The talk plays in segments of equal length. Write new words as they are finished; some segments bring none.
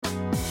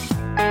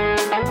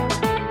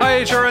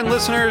HRN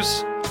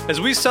listeners.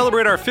 As we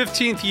celebrate our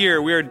 15th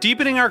year, we are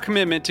deepening our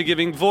commitment to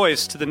giving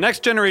voice to the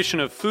next generation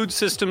of food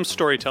systems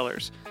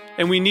storytellers,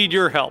 and we need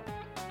your help.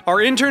 Our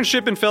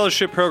internship and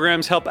fellowship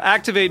programs help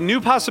activate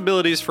new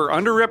possibilities for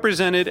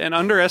underrepresented and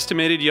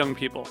underestimated young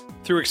people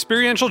through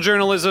experiential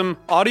journalism,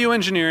 audio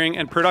engineering,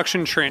 and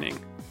production training.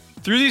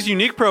 Through these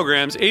unique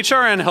programs,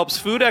 HRN helps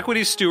food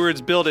equity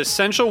stewards build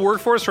essential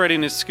workforce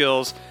readiness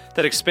skills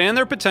that expand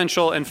their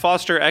potential and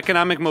foster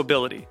economic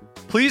mobility.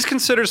 Please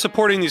consider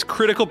supporting these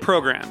critical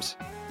programs.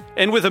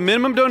 And with a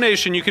minimum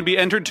donation, you can be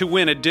entered to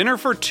win a dinner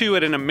for two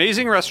at an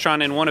amazing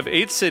restaurant in one of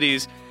 8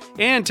 cities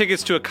and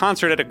tickets to a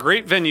concert at a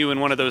great venue in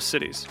one of those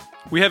cities.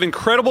 We have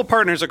incredible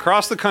partners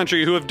across the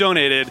country who have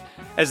donated,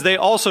 as they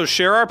also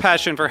share our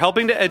passion for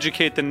helping to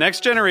educate the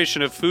next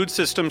generation of food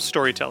systems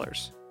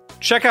storytellers.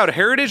 Check out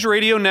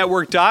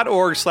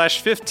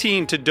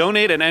heritageradionetwork.org/15 to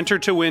donate and enter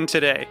to win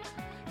today.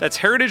 That's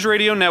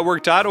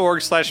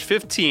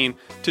heritageradionetwork.org/15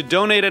 to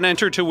donate and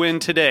enter to win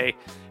today.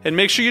 And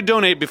make sure you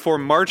donate before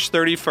March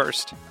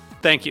 31st.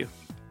 Thank you.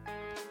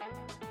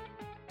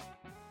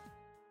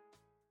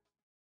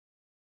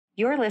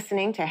 You're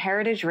listening to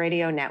Heritage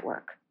Radio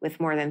Network. With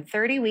more than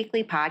 30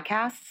 weekly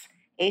podcasts,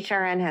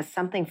 HRN has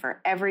something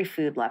for every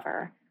food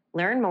lover.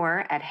 Learn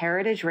more at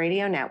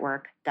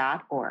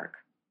heritageradionetwork.org.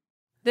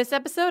 This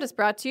episode is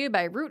brought to you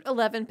by Route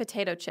 11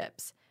 potato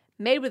chips.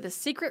 Made with a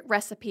secret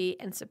recipe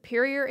and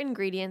superior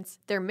ingredients,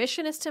 their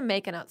mission is to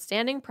make an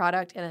outstanding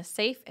product in a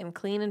safe and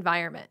clean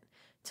environment.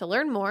 To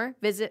learn more,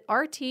 visit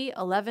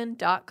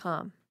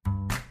rt11.com.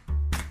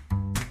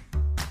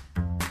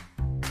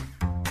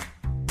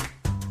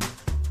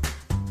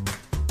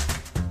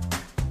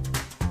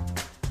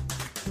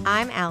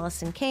 I'm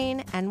Allison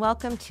Kane, and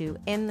welcome to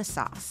In the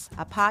Sauce,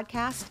 a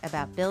podcast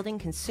about building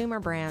consumer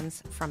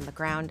brands from the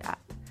ground up.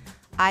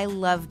 I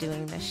love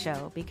doing this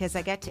show because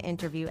I get to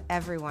interview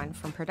everyone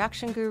from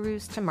production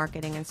gurus to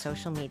marketing and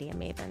social media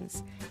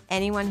mavens,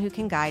 anyone who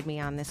can guide me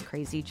on this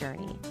crazy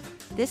journey.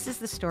 This is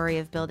the story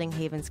of building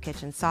Haven's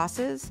Kitchen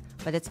sauces,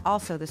 but it's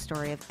also the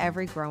story of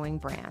every growing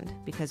brand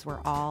because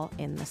we're all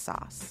in the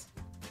sauce.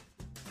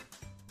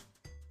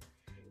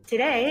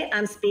 Today,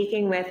 I'm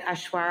speaking with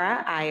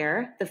Aishwarya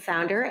Iyer, the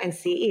founder and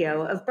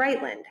CEO of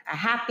Brightland, a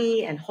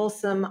happy and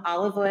wholesome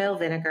olive oil,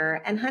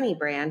 vinegar, and honey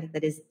brand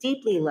that is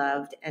deeply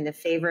loved and a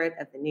favorite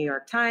of the New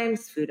York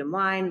Times, Food and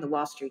Wine, the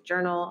Wall Street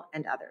Journal,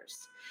 and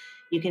others.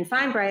 You can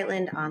find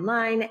Brightland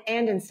online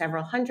and in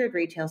several hundred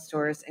retail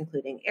stores,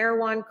 including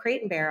Erewhon,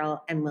 Crate &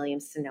 Barrel, and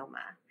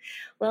Williams-Sonoma.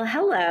 Well,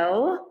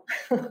 hello.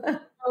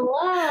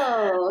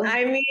 Hello.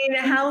 I mean,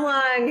 how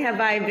long have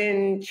I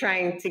been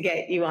trying to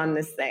get you on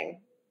this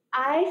thing?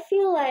 I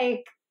feel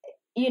like,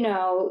 we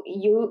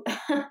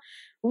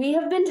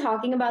have been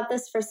talking about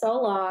this for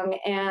so long,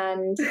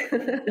 and you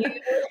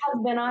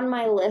have been on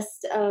my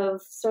list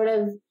of sort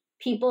of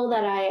people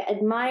that I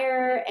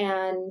admire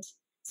and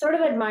sort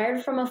of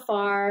admired from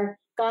afar,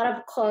 got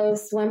up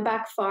close, went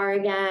back far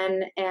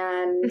again,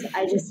 and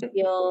I just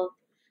feel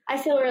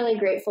really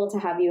grateful to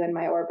have you in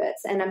my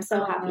orbits, and I'm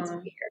so happy to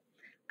be here.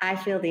 I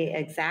feel the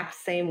exact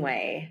same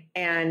way.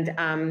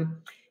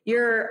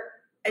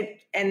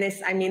 And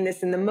this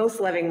in the most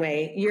loving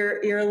way,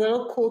 you're a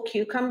little cool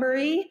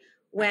cucumber-y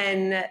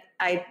when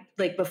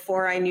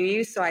before I knew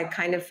you. So I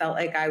kind of felt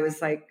like I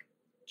was like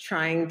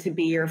trying to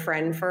be your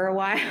friend for a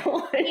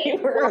while. And you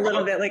were a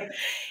little bit like,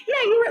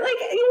 yeah, you were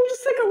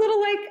just like a little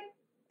like,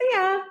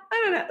 yeah,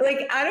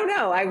 I don't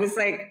know. I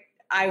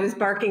was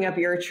barking up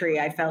your tree.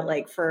 I felt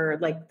like for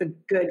like the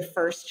good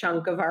first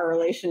chunk of our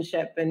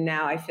relationship. And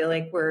now I feel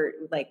like we're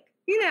like,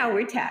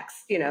 we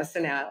text, so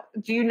now,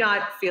 do you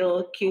not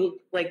feel cute,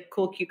 like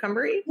cool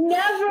cucumber-y?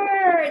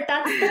 Never.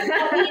 That's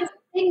the funniest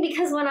thing,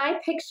 because when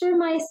I picture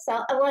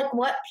myself, like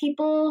what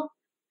people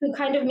who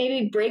kind of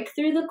maybe break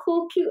through the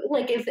cool cute,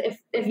 like if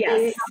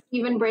they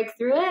even break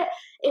through it,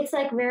 it's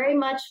like very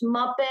much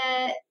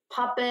Muppet,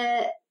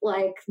 puppet,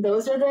 like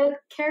those are the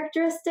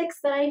characteristics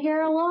that I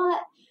hear a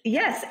lot.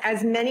 Yes,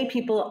 as many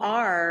people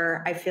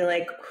are, I feel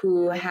like,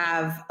 who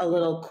have a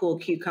little cool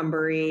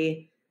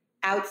cucumber-y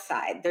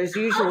outside. There's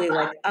usually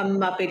like a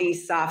Muppety,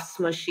 soft,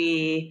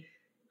 smushy,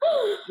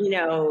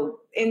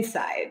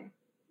 inside,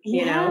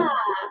 Yeah.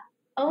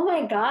 Oh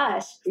my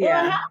gosh.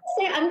 Yeah. Well, I have to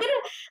say, I'm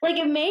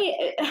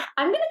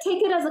gonna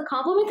take it as a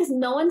compliment because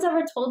no one's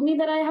ever told me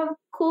that I have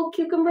cool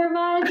cucumber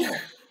vibes.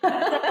 So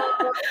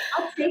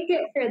I'll take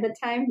it for the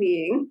time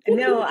being.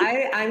 No,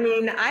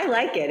 I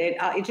like it.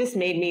 It just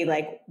made me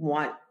like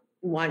want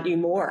you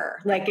more.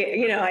 Like,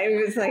 I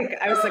was like,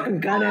 I'm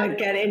gonna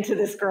get into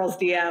this girl's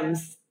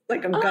DMs.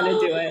 Like, I'm going to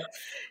do it.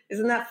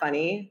 Isn't that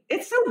funny?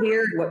 It's so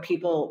weird what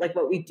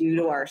we do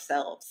to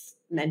ourselves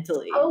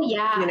mentally. Oh,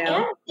 yeah.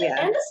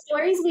 And the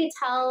stories we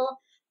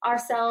tell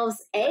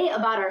ourselves,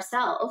 about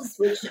ourselves,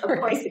 which of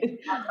course we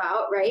talk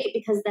about, right?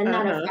 Because then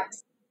that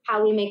affects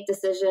how we make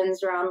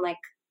decisions around like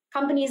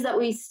companies that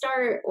we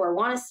start or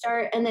want to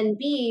start. And then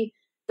B,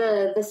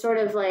 the sort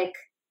of like,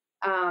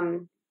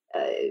 the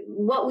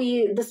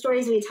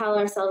stories we tell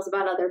ourselves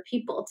about other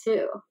people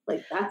too.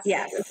 Like that's.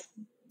 Yes.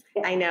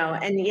 I know.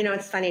 And,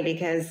 it's funny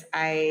because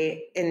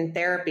in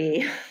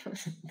therapy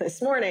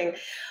this morning,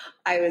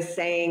 I was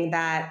saying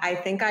that I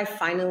think I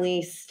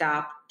finally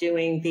stopped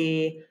doing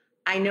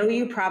I know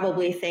you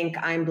probably think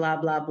I'm blah,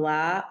 blah,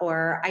 blah,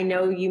 or I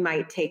know you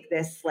might take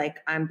this like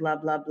I'm blah,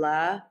 blah,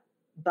 blah,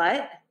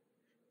 but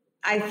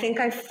I think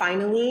I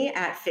finally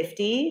at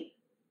 50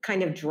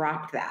 kind of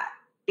dropped that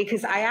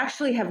because I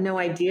actually have no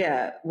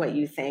idea what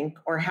you think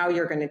or how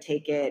you're going to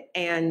take it.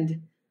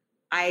 And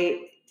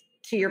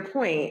to your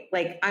point,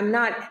 like I'm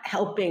not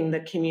helping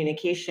the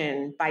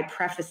communication by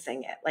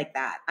prefacing it like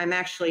that. I'm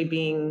actually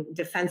being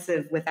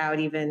defensive without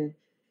even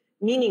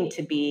meaning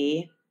to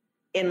be,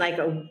 in like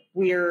a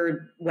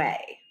weird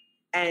way.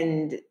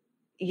 And,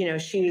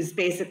 she was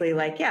basically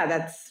like, yeah,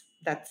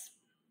 that's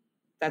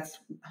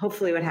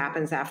hopefully what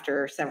happens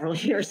after several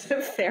years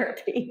of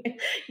therapy.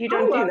 You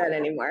don't do that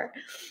anymore.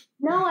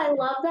 No, I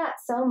love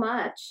that so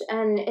much.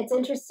 And it's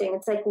interesting.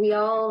 It's like we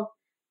all,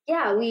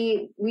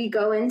 we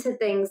go into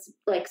things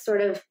like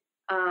sort of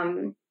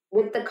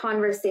with the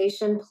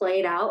conversation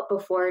played out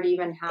before it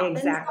even happens.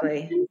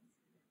 Exactly. Sometimes.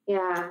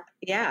 Yeah.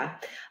 Yeah.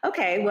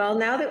 Okay. Well,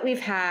 now that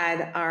we've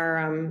had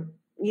our,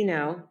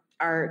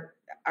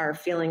 our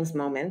feelings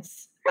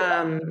moments,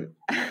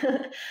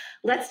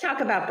 let's talk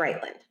about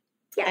Brightland.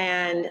 Yeah.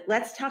 And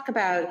let's talk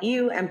about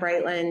you and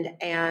Brightland.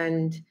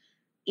 And,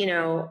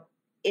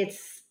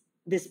 it's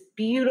this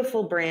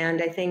beautiful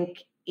brand. I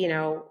think,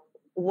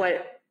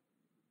 what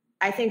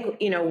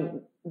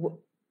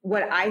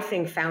I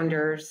think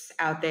founders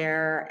out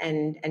there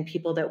and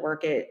people that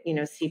work at,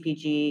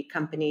 CPG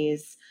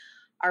companies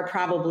are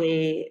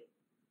probably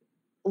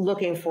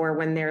looking for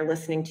when they're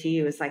listening to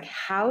you is like,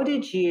 how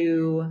did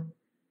you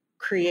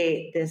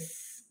create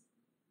this?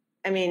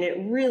 I mean, it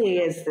really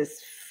is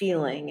this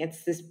feeling.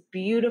 It's this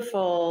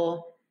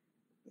beautiful,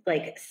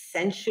 like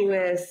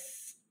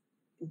sensuous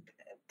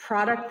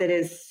product that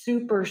is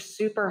super,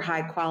 super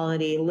high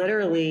quality,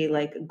 literally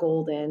like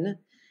golden.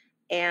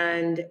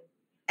 And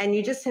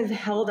you just have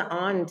held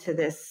on to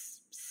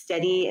this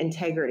steady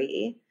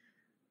integrity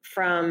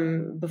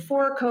from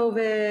before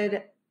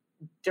COVID,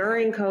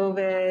 during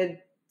COVID,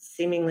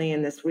 seemingly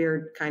in this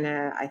weird kind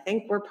of, I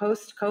think we're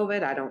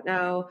post-COVID, I don't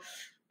know.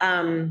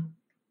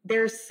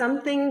 There's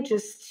something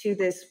just to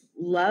this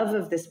love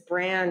of this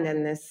brand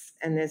and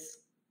this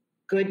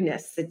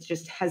goodness that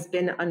just has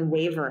been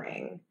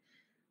unwavering.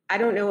 I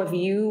don't know if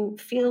you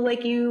feel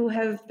like you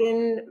have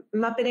been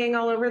muppeting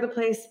all over the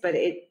place, but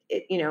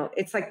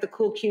it's like the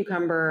cool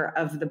cucumber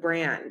of the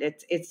brand.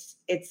 It's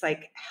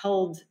like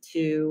held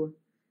to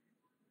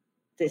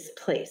this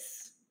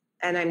place.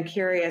 And I'm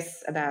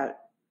curious about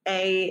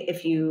A,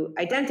 if you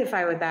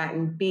identify with that,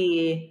 and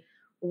B,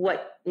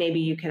 what maybe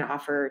you can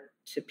offer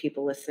to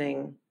people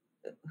listening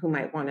who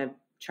might want to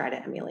try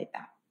to emulate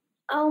that.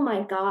 Oh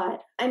my God.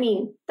 I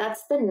mean, that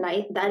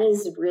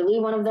is really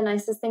one of the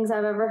nicest things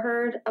I've ever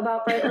heard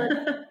about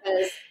Brightland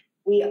because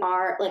we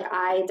are like,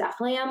 I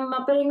definitely am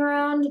muppeting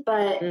around,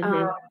 but,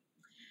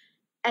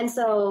 and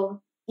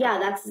so,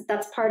 yeah,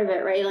 that's part of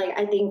it, right? Like,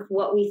 I think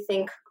what we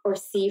think or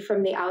see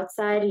from the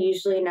outside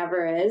usually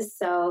never is.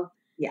 So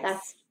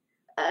yes.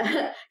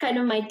 That's kind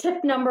of my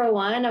tip number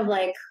one of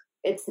like,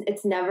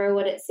 it's never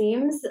what it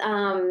seems,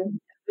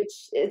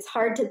 which it's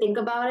hard to think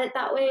about it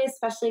that way,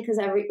 especially because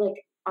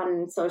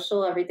on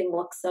social, everything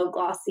looks so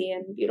glossy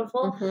and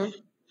beautiful.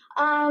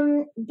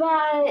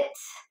 But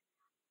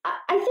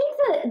I think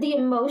that the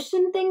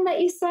emotion thing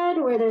that you said,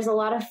 where there's a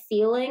lot of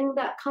feeling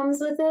that comes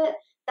with it,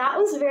 that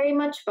was very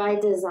much by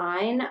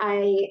design.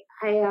 I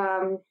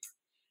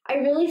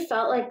really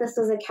felt like this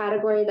was a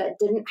category that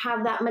didn't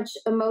have that much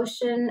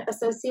emotion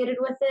associated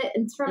with it.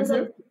 In terms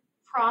of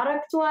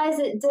product-wise,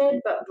 it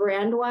did, but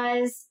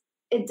brand-wise,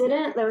 it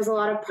didn't. There was a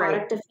lot of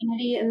product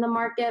affinity in the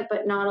market,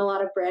 but not a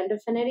lot of brand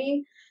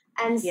affinity.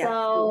 And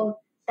so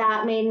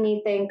that made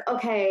me think,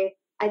 okay,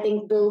 I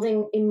think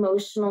building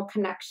emotional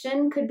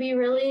connection could be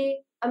really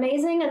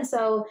amazing. And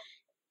so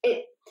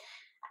I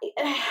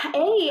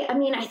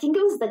think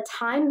it was the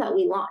time that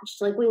we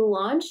launched. Like we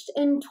launched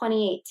in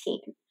 2018.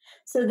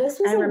 So this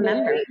was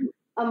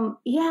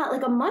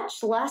like a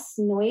much less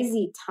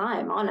noisy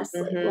time,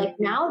 honestly. Like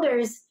now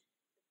there's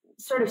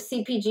sort of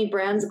CPG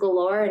brands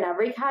galore in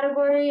every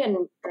category and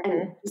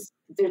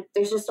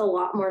there's just a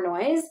lot more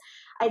noise.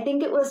 I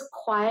think it was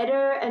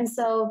quieter. And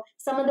so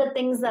some of the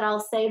things that I'll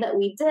say that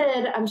we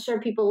did, I'm sure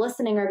people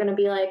listening are going to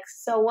be like,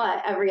 so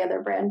what? Every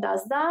other brand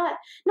does that.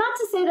 Not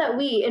to say that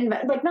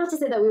not to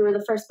say that we were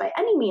the first by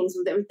any means.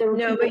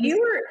 No, but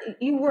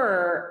you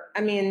were,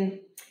 I mean,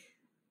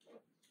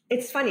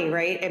 it's funny,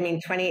 right? I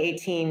mean,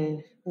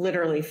 2018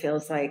 literally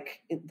feels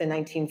like the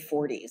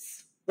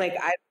 1940s. Like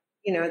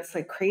it's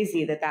like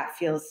crazy that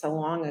feels so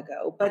long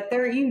ago, but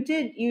you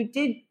did,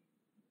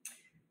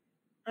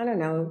 I don't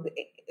know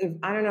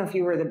if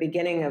you were the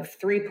beginning of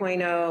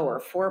 3.0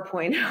 or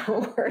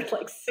 4.0 or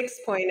like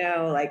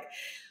 6.0, like,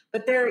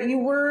 but you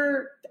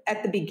were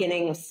at the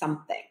beginning of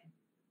something,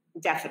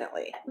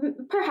 definitely.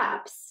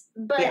 Perhaps,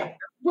 but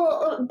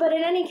but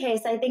in any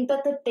case, I think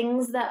that the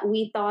things that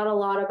we thought a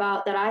lot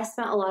about, that I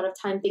spent a lot of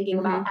time thinking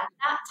about at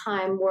that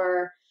time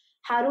were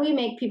how do we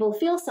make people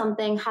feel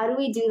something? How do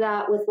we do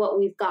that with what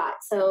we've got?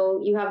 So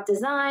you have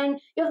design,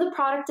 you have the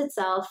product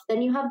itself,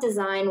 then you have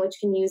design, which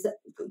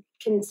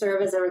can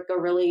serve as a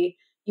really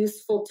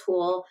useful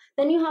tool.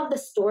 Then you have the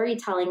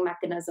storytelling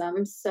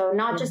mechanisms. So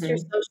not just your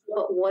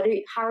social, but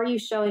how are you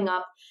showing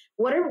up?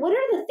 What are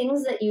the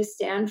things that you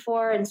stand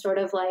for and sort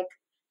of like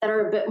that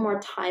are a bit more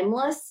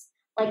timeless?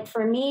 Like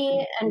for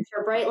me and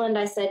for Brightland,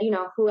 I said,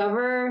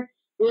 whoever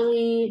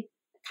really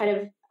kind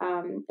of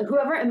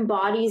whoever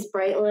embodies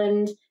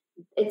Brightland,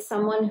 it's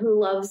someone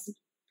who loves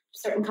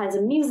certain kinds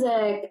of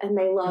music and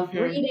they love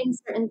reading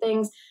certain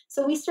things.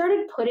 So we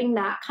started putting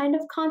that kind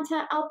of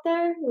content out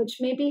there, which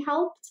maybe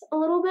helped a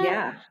little bit.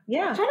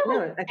 Yeah. Kind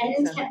of like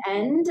end to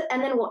end.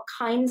 And then what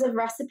kinds of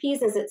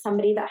recipes? Is it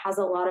somebody that has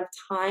a lot of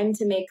time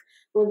to make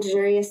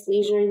luxurious,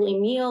 leisurely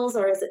meals,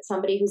 or is it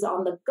somebody who's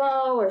on the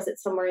go, or is it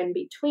somewhere in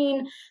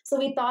between? So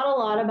we thought a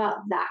lot about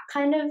that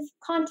kind of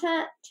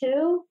content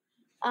too.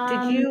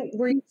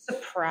 Were you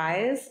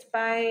surprised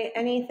by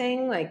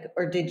anything,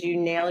 or did you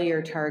nail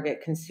your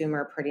target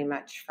consumer pretty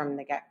much from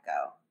the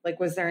get-go? Like,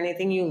 was there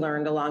anything you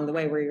learned along the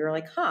way where you were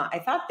like, I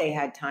thought they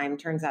had time,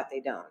 turns out they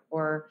don't?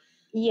 Or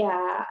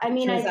yeah, I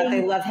mean, turns out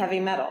they love heavy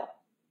metal.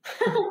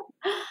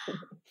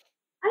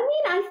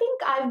 I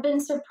think I've been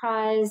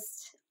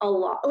surprised a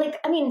lot.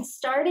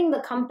 Starting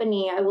the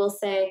company, I will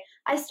say,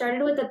 I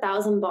started with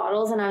 1,000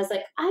 bottles and I was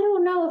like, I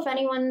don't know if I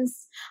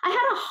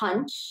had a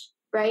hunch,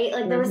 right?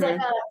 Like there was like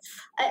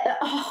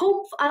a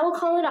hope, I will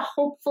call it a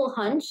hopeful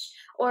hunch,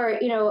 or,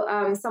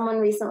 someone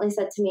recently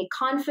said to me,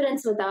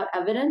 confidence without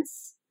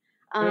evidence.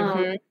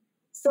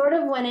 Sort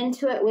of went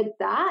into it with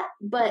that,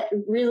 but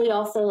really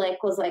also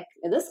was like,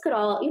 this could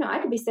all, I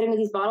could be sitting with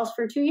these bottles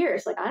for 2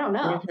 years. Like, I don't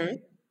know.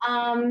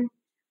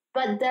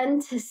 But then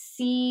to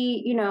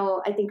see,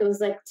 I think it was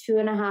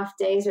 2.5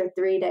 days or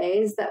 3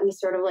 days that we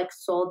sort of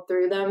sold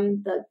through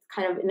them, the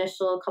kind of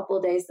initial couple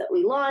of days that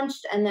we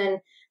launched. And then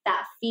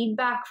that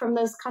feedback from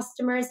those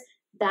customers,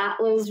 that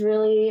was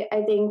really,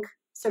 I think,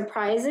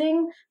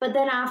 surprising. But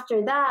then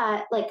after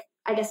that,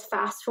 I guess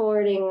fast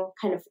forwarding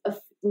kind of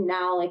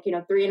now,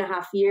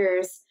 3.5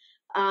 years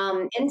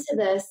into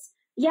this,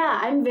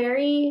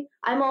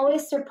 I'm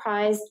always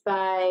surprised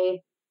by,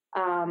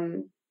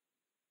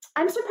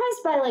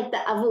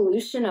 the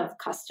evolution of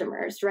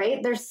customers,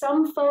 right? There's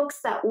some folks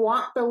that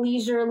want the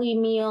leisurely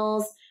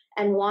meals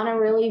and want to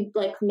really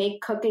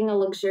make cooking a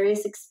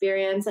luxurious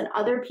experience. And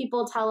other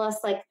people tell us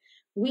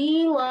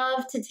we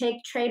love to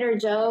take Trader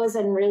Joe's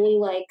and really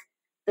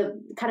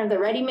the kind of the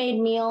ready-made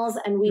meals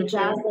and we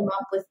jazz them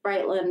up with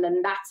Brightland,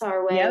 and that's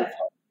our way of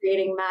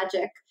creating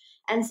magic.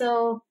 And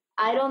so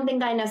I don't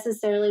think I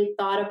necessarily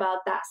thought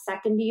about that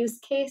second use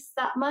case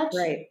that much.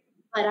 Right.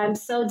 But I'm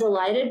so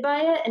delighted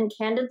by it. And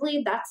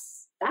candidly,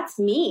 that's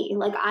me.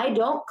 I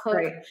don't cook.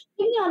 Right.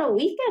 Maybe on a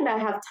weekend I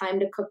have time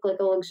to cook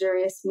a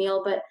luxurious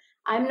meal, but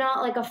I'm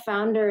not a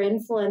founder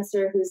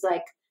influencer who's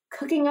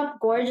cooking up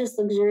gorgeous,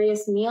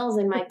 luxurious meals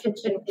in my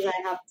kitchen because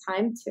I have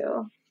time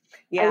to.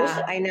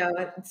 Yeah, I know.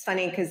 It's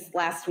funny because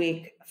last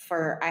week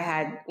I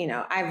have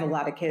a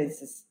lot of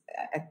kids.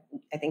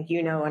 I think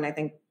and I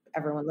think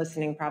everyone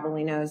listening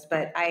probably knows,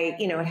 but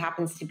it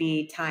happens to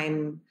be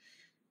time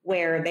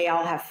where they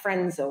all have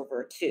friends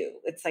over too.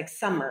 It's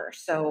summer.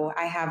 So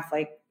I have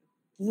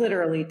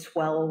literally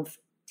 12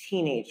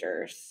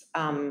 teenagers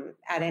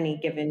at any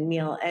given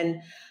meal.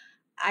 And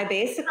I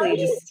basically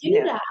just,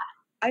 that?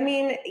 I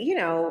mean,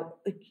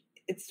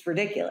 it's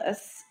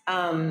ridiculous.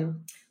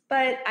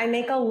 But I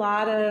make a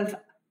lot of,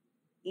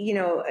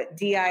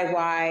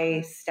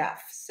 DIY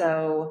stuff.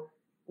 So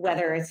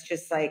whether it's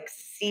just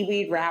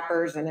seaweed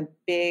wrappers and a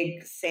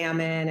big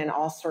salmon and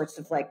all sorts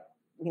of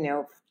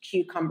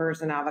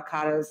cucumbers and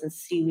avocados and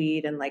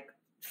seaweed and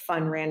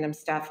fun random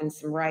stuff and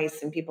some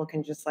rice, and people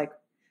can just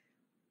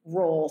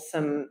roll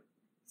some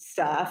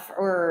stuff,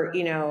 or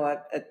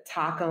a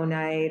taco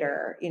night,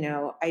 or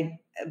a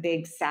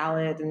big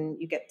salad, and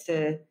you get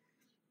to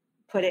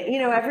put it,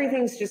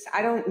 everything's just,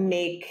 I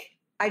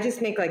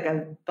just make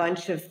a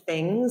bunch of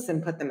things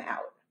and put them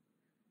out.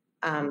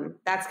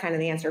 That's kind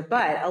of the answer.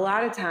 But a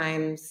lot of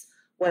times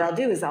what I'll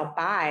do is I'll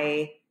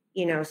buy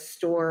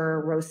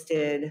store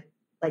roasted,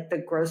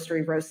 the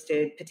grocery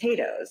roasted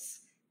potatoes,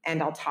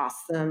 and I'll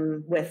toss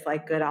them with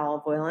good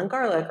olive oil and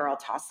garlic, or I'll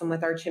toss them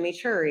with our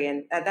chimichurri.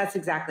 And that's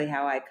exactly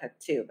how I cook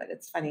too. But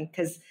it's funny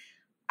because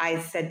I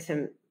said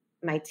to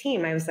my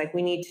team, I was like,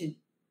 we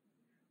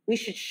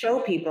should show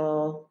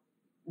people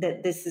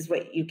that this is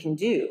what you can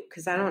do.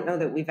 Because I don't know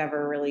that we've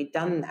ever really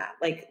done that.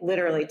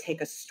 Literally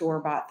take a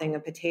store-bought thing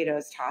of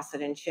potatoes, toss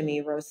it in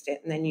chimney, roast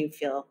it, and then you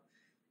feel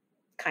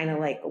kind of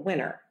like a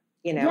winner,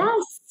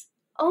 Yes.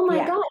 Oh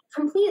my God,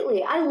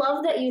 completely. I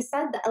love that you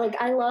said that.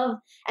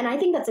 And I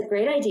think that's a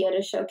great idea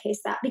to showcase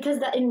that, because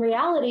that in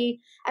reality,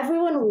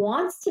 everyone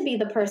wants to be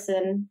the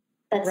person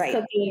that's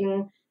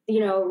cooking,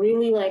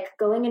 really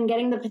going and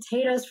getting the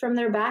potatoes from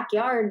their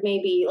backyard,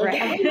 maybe.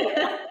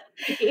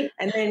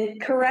 And then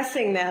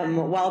caressing them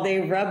while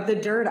they rub the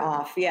dirt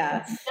off.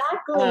 Yeah.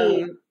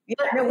 Exactly.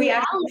 We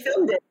actually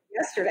filmed it.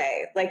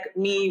 yesterday, like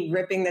me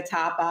ripping the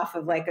top off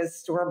of like a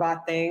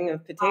store-bought thing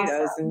of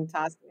potatoes and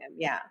tossing them.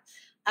 Yeah.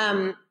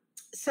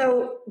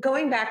 So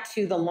going back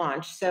to the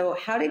launch, so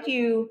how did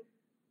you,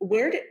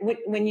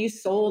 when you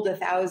sold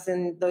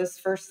those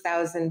first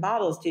 1,000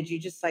 bottles, did you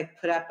just like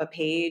put up a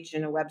page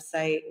and a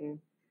website? And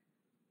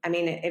I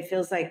mean, it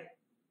feels like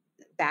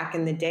back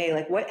in the day,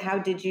 like how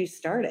did you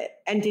start it?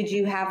 And did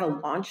you have a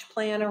launch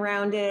plan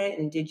around it?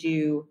 And did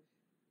you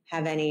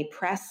have any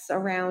press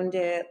around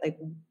it? Like,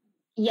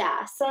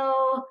 yeah.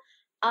 So,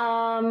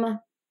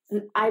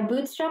 I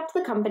bootstrapped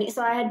the company.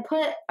 So I had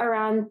put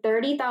around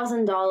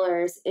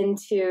 $30,000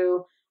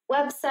 into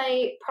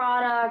website,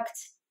 product,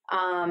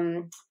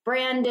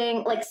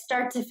 branding, like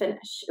start to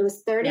finish. It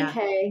was $30K.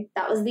 Yeah.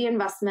 That was the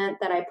investment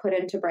that I put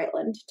into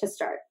Brightland to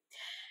start.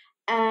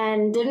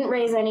 And didn't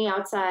raise any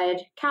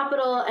outside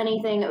capital,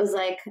 anything. It was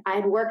like I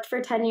had worked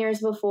for 10 years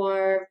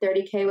before.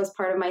 30K was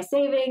part of my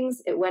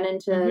savings. It went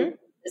into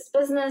this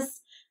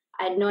business.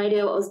 I had no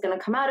idea what was going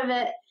to come out of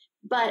it.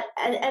 But,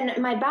 and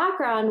my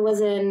background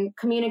was in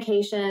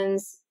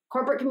communications,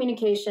 corporate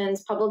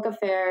communications, public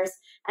affairs.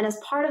 And as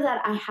part of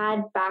that, I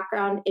had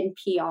background in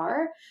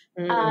PR.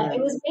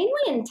 It was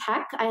mainly in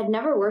tech. I had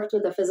never worked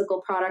with a physical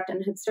product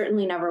and had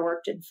certainly never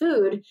worked in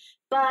food,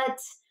 but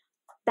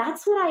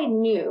that's what I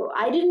knew.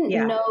 I didn't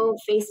know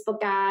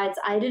Facebook ads.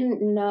 I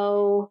did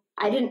not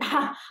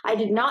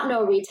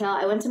know retail.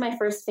 I went to my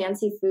first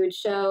fancy food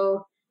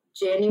show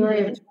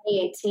January of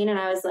 2018, and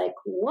I was like,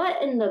 what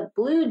in the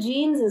blue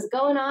jeans is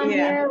going on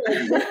here? Like,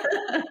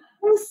 it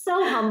was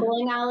so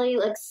humbling, Allie,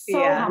 like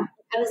so humbling.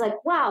 I was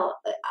like, wow,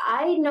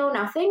 I know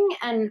nothing,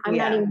 and I'm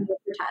not even going to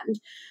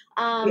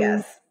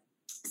pretend.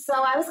 So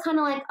I was kind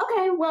of like,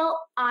 okay, well,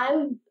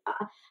 I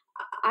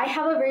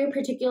have a very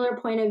particular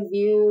point of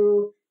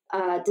view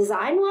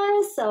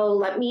design-wise, so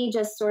let me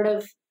just sort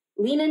of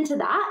lean into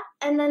that,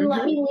 and then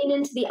let me lean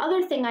into the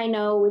other thing I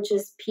know, which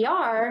is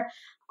PR.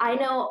 I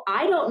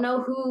don't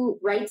know who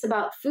writes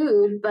about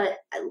food, but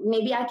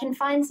maybe I can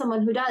find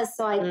someone who does.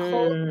 So I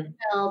cold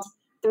emailed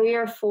 3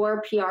 or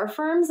 4 PR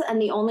firms,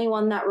 and the only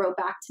one that wrote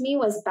back to me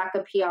was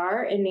Becca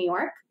PR in New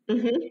York,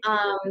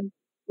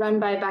 run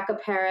by Becca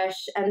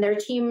Parrish, and their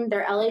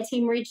LA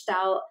team reached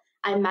out.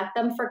 I met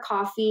them for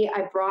coffee.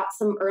 I brought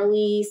some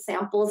early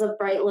samples of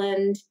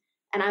Brightland,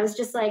 and I was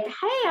just like,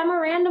 hey, I'm a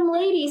random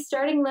lady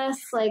starting this.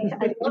 Like,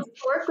 I'd love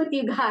to work with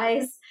you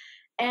guys.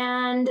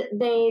 And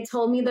they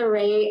told me the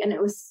rate, and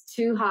it was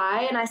too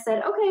high. And I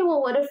said, okay,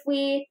 well, what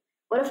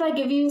if I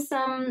give you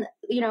some,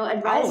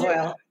 advisory? Olive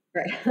oil.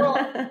 Right. Well,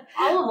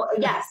 olive oil,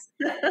 yes.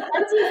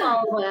 Plenty of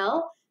olive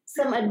oil,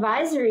 some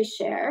advisory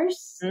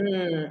shares.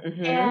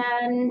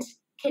 And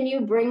can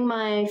you bring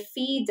my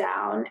fee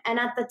down? And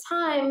at the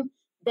time,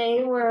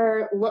 they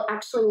were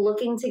actually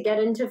looking to get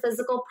into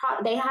physical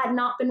They had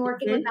not been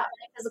working with that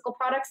many physical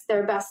products.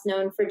 They're best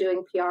known for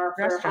doing PR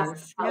for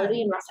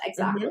hospitality and restaurants.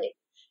 Exactly.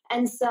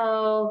 And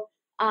so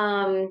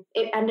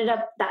it ended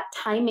up that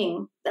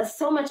timing,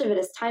 so much of it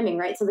is timing,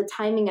 right? So the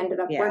timing ended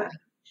up working.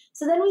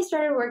 So then we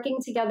started working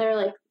together,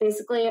 like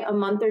basically a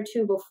month or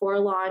 2 before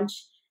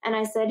launch. And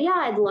I said, yeah,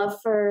 I'd love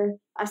for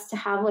us to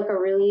have like a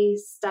really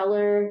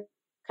stellar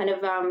kind of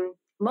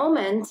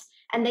moment.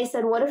 And they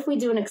said, what if we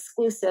do an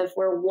exclusive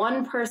where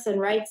one person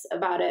writes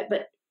about it,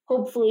 but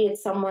hopefully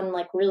it's someone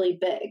like really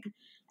big.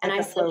 And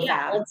I said,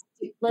 yeah,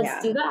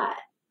 let's do that.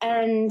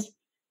 And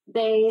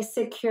they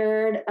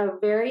secured a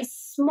very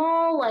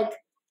small, like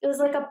it was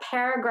like a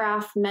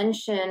paragraph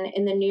mention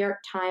in the New York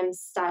Times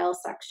style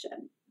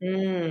section.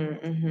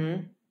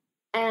 And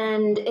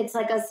it's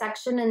like a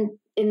section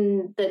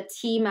in the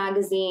T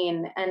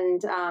magazine,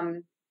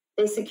 and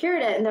they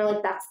secured it, and they're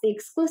like, that's the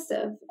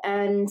exclusive.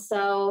 And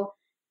so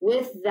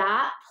with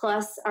that,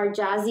 plus our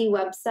Jazzy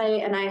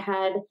website, and I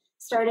had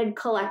started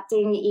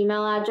collecting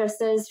email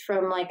addresses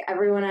from like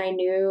everyone I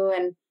knew,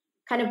 and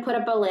kind of put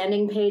up a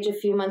landing page a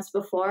few months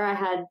before. I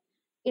had,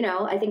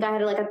 I think I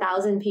had like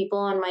 1,000 people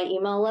on my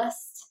email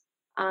list.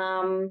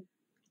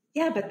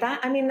 But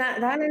that in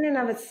and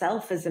of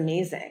itself is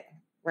amazing,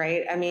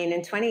 right? I mean,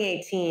 in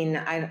 2018,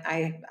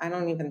 I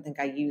don't even think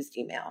I used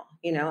email.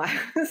 I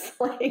was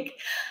like,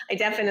 I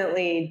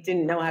definitely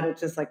didn't know how to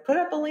just like put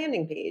up a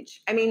landing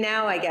page. I mean,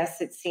 now I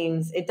guess it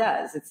seems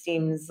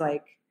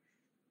like,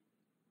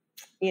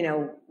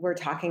 we're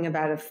talking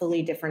about a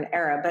fully different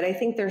era, but I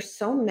think there's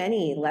so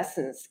many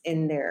lessons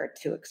in there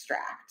to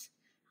extract,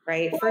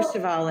 right? First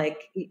of all,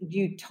 like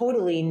you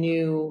totally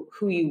knew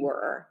who you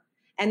were,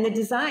 and the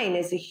design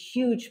is a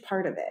huge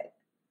part of it.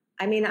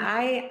 I mean,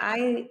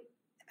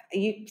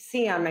 you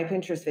see on my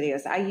Pinterest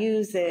videos, I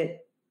use it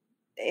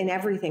in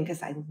everything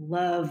because I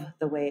love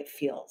the way it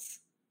feels.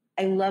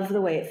 I love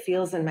the way it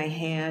feels in my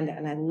hand,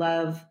 and I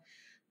love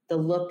the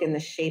look and the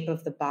shape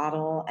of the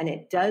bottle, and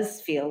it does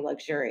feel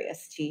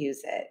luxurious to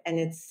use it. And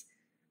it's,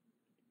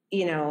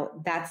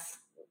 that's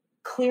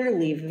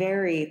clearly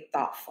very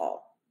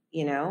thoughtful,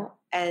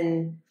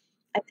 and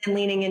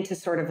leaning into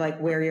sort of like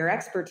where your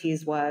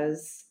expertise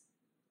was,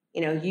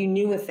 you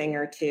knew a thing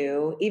or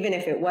two, even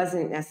if it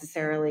wasn't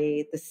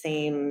necessarily the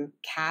same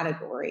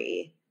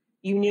category,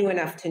 you knew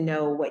enough to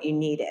know what you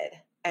needed,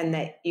 and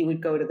that you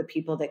would go to the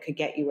people that could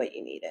get you what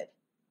you needed.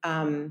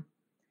 And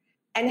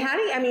how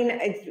do you, I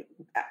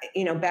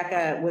mean,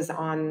 Becca was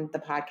on the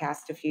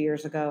podcast a few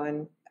years ago,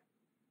 and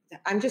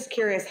I'm just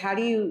curious,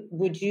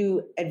 would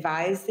you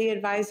advise the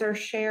advisor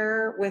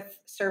share with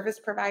service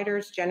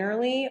providers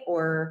generally,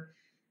 or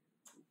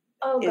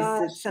is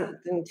it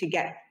something to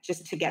get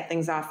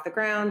things off the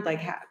ground?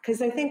 Like,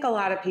 because I think a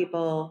lot of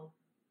people,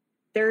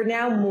 there are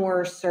now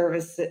more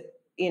service,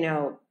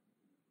 I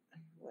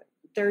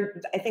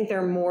think there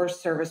are more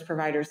service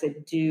providers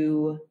that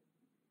do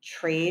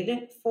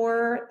trade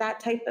for that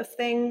type of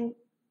thing,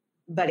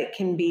 but it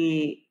can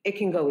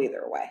go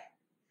either way.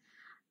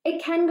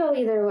 It can go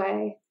either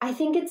way. I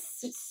think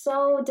it's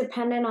so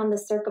dependent on the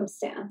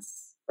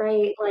circumstance,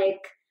 right?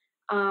 Like,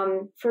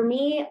 for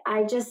me,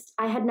 I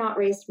had not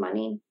raised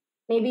money.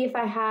 Maybe if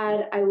I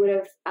had, I would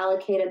have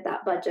allocated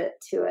that budget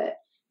to it.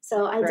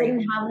 So I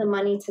didn't have the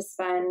money to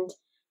spend.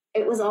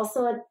 It was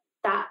also at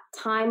that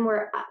time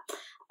where,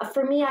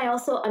 for me, I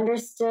also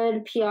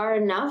understood PR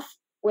enough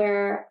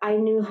where I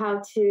knew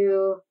how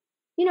to,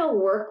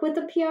 work with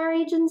a PR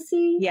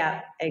agency.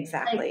 Yeah,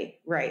 exactly.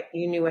 Right.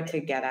 You knew what to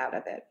get out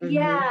of it. Mm-hmm.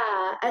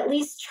 Yeah, at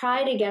least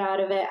try to get out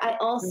of it. I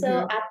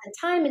also, at the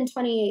time in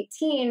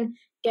 2018,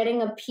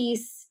 getting a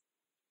piece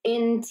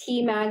in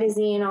T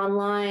Magazine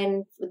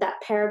online,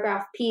 that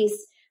paragraph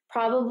piece,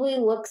 probably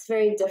looks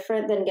very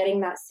different than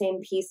getting that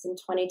same piece in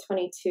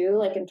 2022,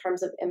 like in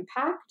terms of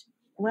impact.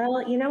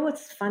 Well,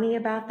 what's funny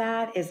about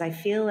that is I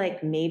feel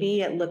like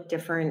maybe it looked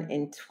different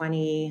in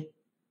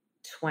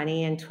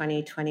 2020 and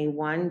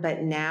 2021,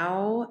 but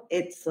now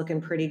it's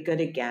looking pretty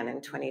good again in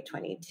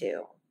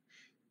 2022.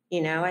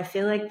 I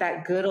feel like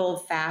that good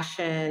old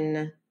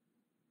fashioned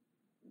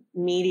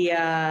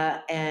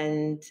media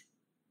and,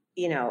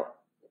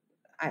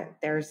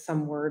 there's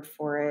some word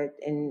for it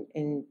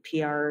in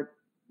PR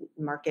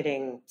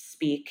marketing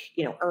speak,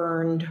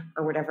 earned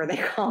or whatever they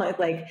call it.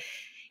 Like,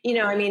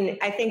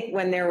 I think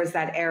when there was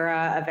that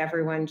era of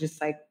everyone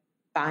just like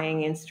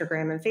buying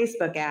Instagram and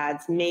Facebook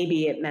ads,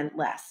 maybe it meant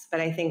less. But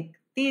I think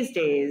these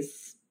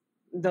days,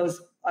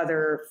 those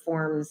other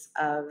forms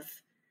of,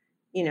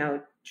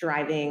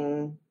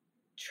 driving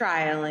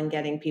trial and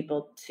getting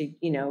people to,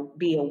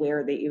 be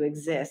aware that you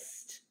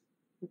exist,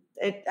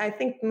 I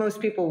think most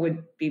people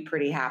would be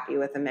pretty happy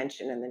with a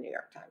mention in the New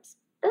York Times.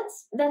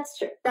 That's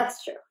true.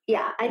 That's true.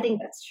 Yeah, I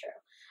think that's true.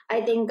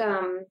 I think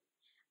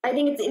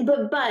it's,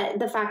 but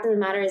the fact of the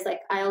matter is,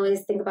 like, I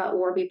always think about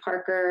Warby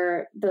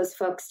Parker, those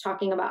folks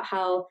talking about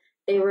how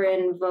they were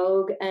in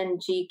Vogue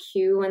and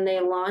GQ when they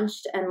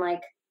launched, and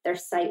like their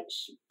site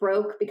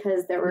broke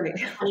because there were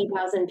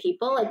 20,000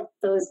 people. Like,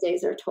 those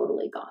days are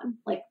totally gone.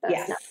 Like,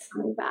 that's never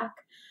coming back.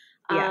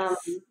 Yes.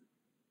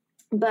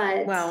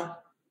 But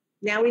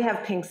now we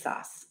have pink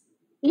sauce.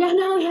 Yeah,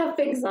 now we have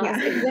pink sauce. Yeah.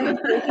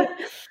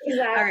 Exactly.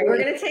 All right, we're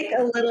going to take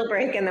a little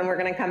break, and then we're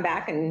going to come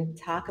back and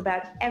talk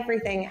about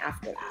everything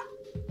after that.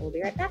 We'll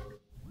be right back.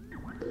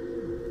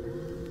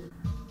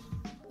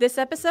 This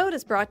episode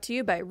is brought to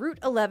you by Route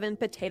 11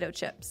 potato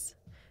chips.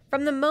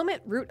 From the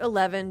moment Route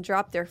 11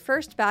 dropped their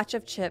first batch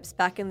of chips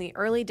back in the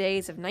early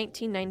days of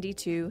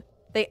 1992,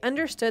 they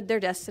understood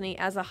their destiny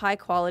as a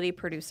high-quality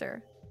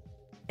producer.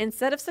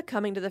 Instead of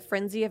succumbing to the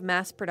frenzy of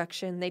mass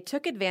production, they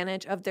took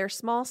advantage of their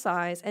small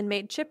size and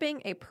made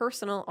chipping a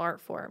personal art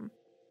form.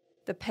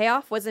 The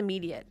payoff was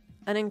immediate,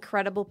 an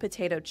incredible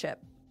potato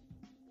chip.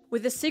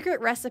 With a secret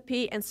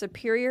recipe and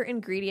superior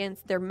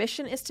ingredients, their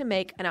mission is to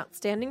make an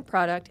outstanding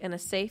product in a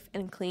safe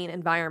and clean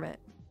environment.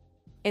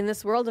 In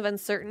this world of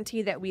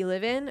uncertainty that we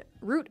live in,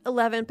 Route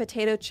 11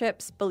 potato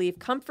chips believe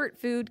comfort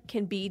food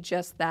can be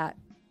just that.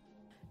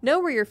 Know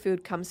where your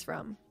food comes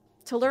from.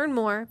 To learn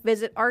more,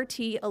 visit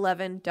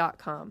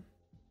rt11.com.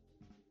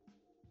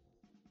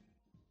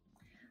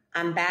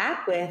 I'm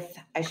back with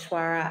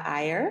Aishwarya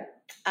Iyer.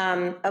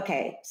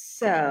 Okay,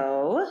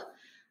 so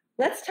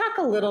let's talk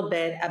a little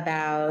bit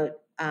about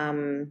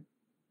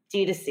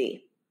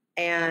D2C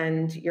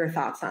and your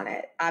thoughts on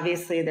it.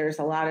 Obviously, there's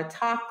a lot of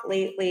talk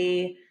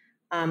lately.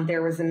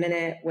 There was a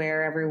minute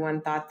where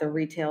everyone thought the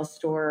retail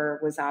store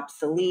was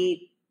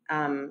obsolete.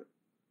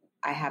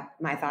 I have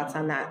my thoughts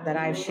on that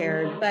I've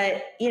shared.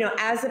 But,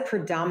 as a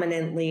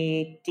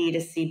predominantly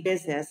D2C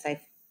business,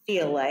 I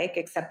feel like,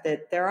 except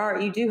that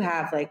you do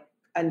have like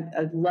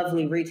a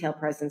lovely retail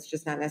presence,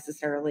 just not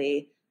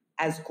necessarily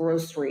as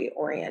grocery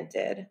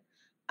oriented.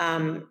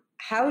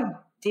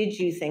 How did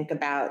you think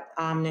about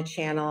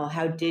omnichannel?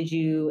 How did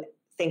you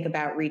think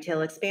about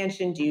retail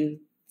expansion? Do you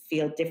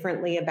feel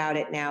differently about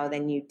it now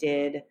than you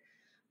did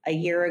a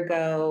year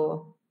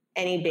ago?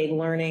 Any big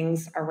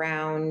learnings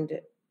around,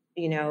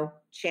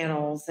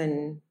 channels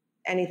and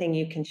anything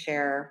you can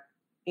share?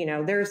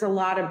 There's a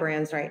lot of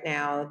brands right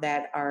now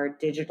that are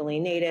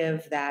digitally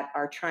native that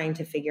are trying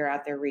to figure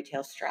out their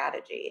retail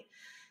strategy.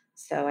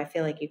 So I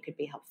feel like you could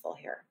be helpful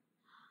here.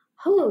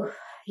 Oh,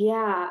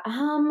 yeah.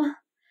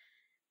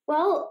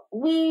 Well,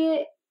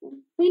 we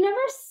never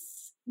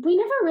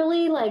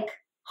really like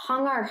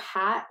hung our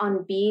hat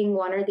on being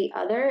one or the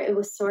other. It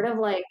was sort of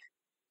like,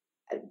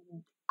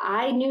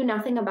 I knew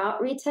nothing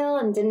about retail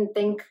and didn't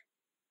think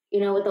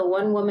with a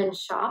one woman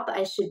shop,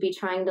 I should be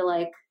trying to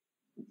like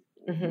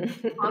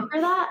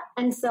conquer that.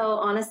 And so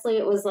honestly,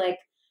 it was like,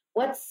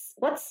 what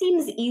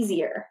seems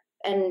easier?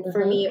 And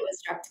for me, it was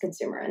direct to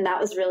consumer. And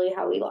that was really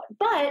how we launched.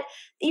 But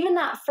even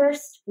that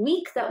first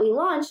week that we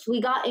launched,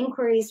 we got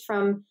inquiries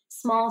from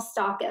small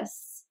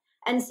stockists.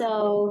 And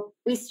so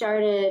we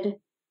started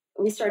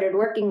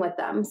working with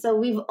them. So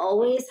we've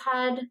always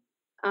had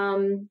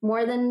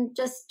more than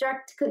just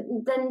direct to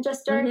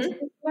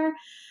consumer.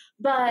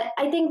 But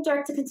I think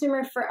direct to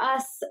consumer for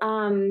us,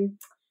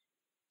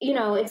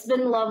 it's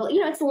been lovely.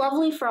 It's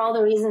lovely for all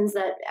the reasons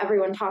that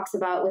everyone talks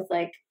about with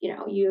like,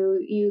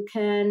 you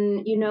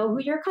can, who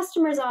your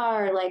customers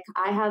are. Like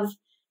I have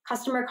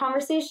customer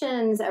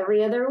conversations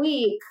every other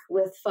week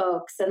with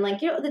folks, and like,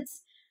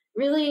 it's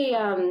really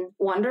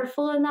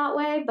wonderful in that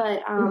way.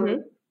 But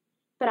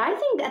I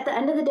think at the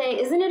end of the day,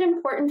 isn't it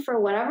important for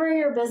whatever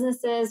your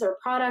business is or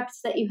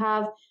products that you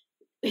have,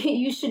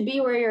 you should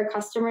be where your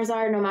customers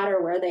are no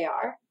matter where they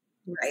are.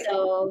 Right.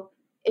 So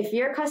if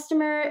your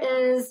customer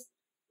is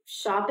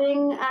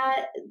shopping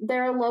at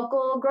their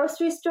local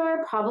grocery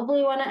store,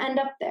 probably want to end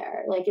up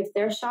there. Like if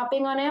they're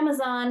shopping on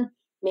Amazon,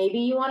 maybe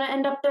you want to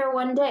end up there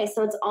one day.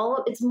 So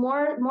it's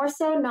more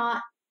so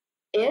not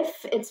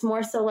if, it's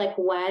more so like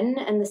when,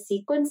 and the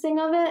sequencing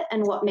of it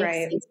and what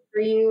makes sense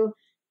for you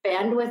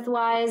bandwidth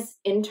wise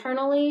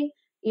internally.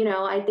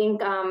 I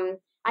think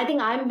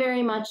I'm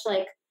very much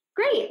like,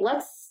 great,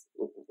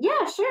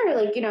 yeah, sure.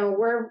 Like,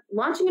 we're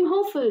launching in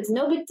Whole Foods,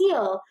 no big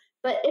deal,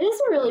 but it is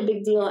a really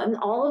big deal. And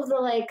all of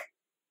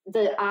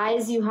the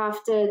I's you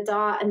have to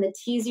dot and the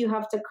T's you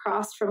have to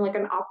cross from like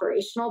an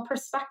operational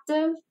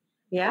perspective.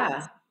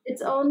 Yeah.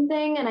 Its own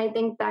thing. And I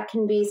think that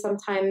can be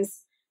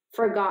sometimes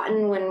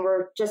forgotten when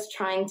we're just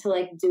trying to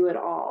like do it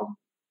all.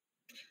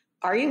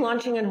 Are you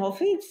launching in Whole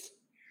Foods?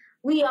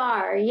 We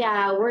are.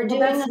 Yeah. We're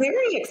doing that's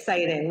very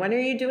exciting. When are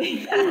you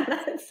doing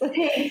that?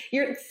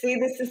 See,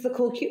 this is the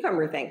cool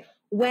cucumber thing.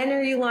 When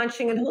are you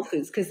launching in Whole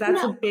Foods? Because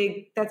that's a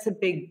big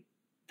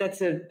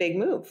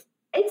move.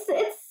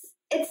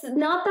 It's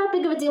not that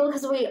big of a deal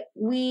because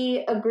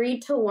we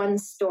agreed to one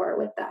store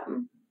with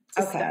them.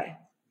 Okay.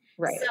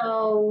 Right.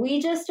 So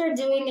we just are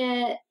doing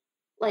it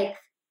like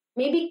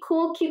maybe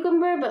cool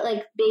cucumber, but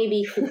like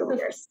baby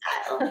cucumber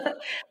style.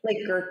 Like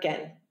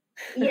gherkin.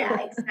 Yeah,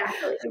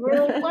 exactly.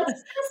 We're like, let's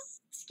just,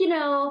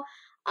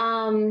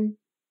 and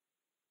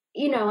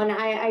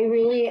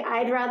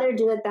I'd rather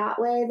do it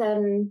that way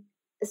than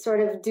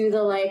sort of do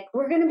the like,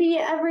 we're going to be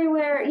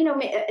everywhere, and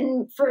I'm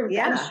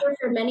sure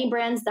for many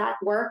brands that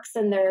works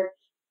and they're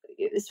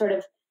sort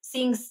of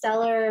seeing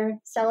stellar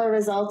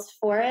results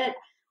for it.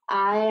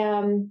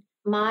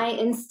 My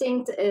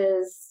instinct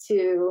is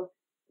to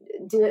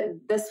do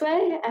it this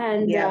way.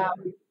 And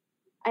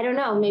I don't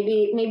know,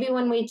 maybe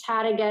when we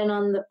chat again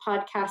on the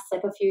podcast,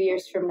 like a few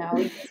years from now,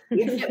 we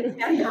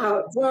can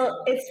out.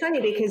 Well, it's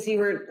funny because you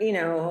were,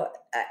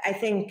 I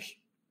think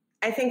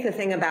the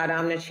thing about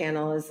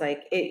omnichannel is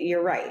like,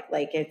 you're right.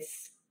 Like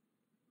it's,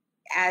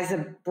 as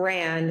a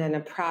brand and a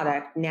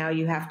product, now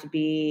you have to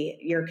be,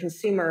 your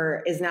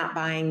consumer is not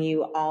buying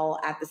you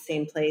all at the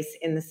same place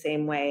in the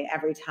same way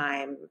every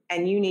time.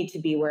 And you need to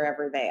be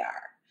wherever they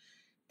are.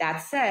 That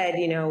said,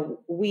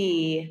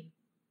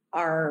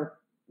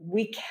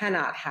 we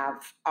cannot have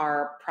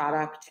our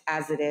product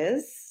as it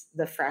is,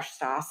 the fresh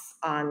sauce,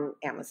 on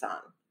Amazon.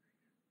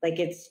 Like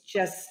it's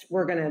just,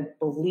 we're going to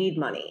bleed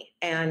money.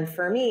 And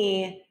for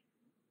me,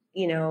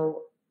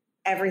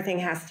 everything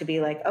has to be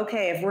like,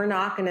 okay, if we're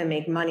not going to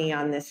make money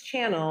on this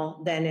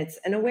channel, then it's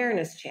an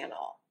awareness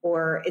channel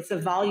or it's a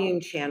volume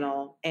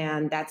channel.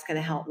 And that's going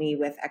to help me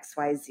with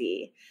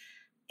XYZ.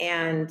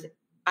 And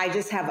I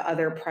just have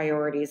other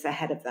priorities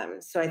ahead of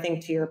them. So I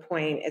think to your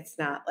point, it's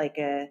not like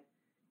a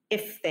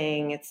if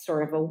thing, it's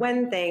sort of a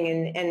when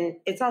thing. And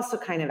it's also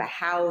kind of a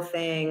how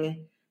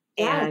thing.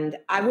 Yeah. And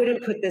I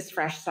wouldn't put this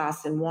fresh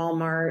sauce in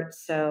Walmart.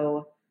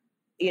 So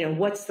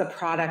what's the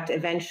product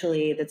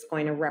eventually that's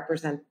going to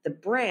represent the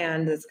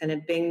brand, that's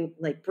going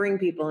to bring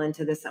people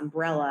into this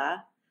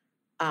umbrella,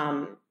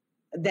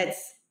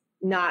 that's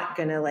not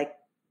going to like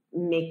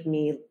make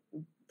me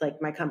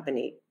like my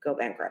company go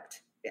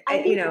bankrupt.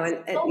 I think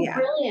it's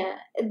brilliant.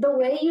 The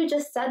way you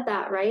just said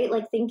that, right?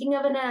 Like thinking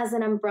of it as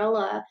an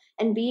umbrella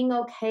and being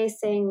okay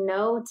saying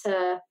no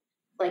to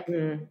like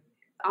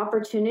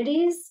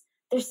opportunities.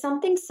 There's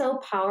something so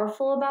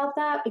powerful about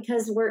that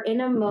because we're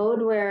in a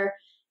mode where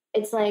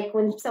it's like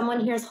when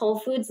someone hears Whole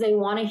Foods, they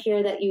want to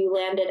hear that you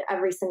landed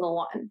every single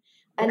one.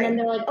 And then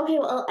they're like, okay,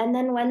 well, and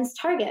then when's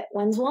Target?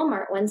 When's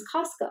Walmart? When's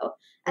Costco?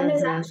 And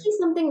there's actually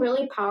something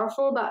really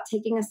powerful about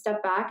taking a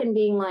step back and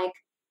being like,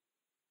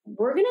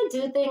 we're going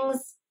to do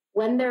things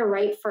when they're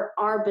right for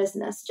our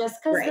business. Just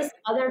because this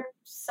other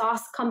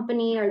sauce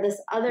company or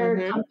this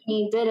other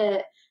company did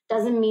it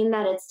doesn't mean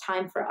that it's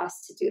time for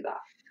us to do that.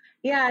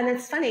 Yeah. And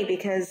it's funny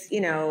because,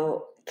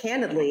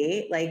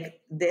 candidly,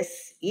 like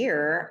this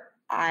year,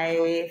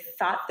 I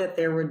thought that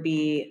there would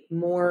be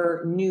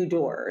more new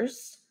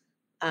doors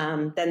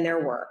than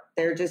there were.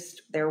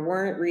 There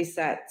weren't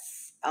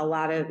resets a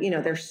lot of,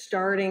 they're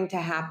starting to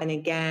happen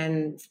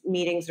again.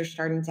 Meetings are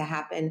starting to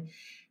happen.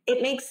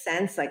 It makes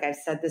sense. Like I've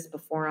said this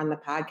before on the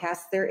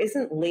podcast, there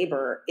isn't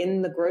labor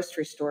in the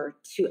grocery store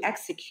to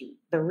execute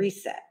the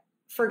reset.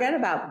 Forget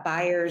about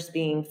buyers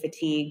being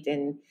fatigued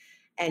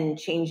and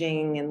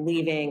changing and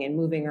leaving and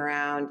moving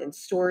around, and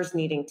stores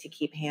needing to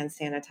keep hand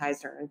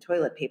sanitizer and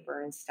toilet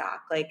paper in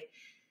stock. Like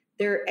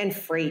and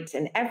freight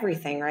and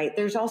everything, right?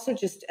 There's also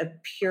just a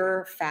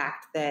pure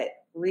fact that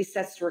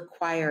resets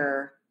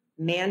require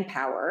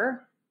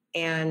manpower,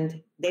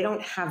 and they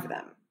don't have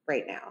them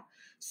right now.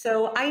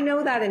 So I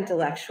know that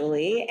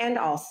intellectually, and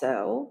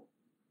also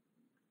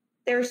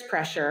there's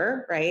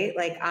pressure, right?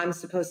 Like I'm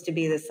supposed to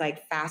be this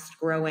like fast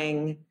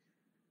growing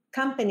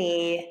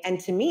company. And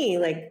to me,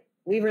 like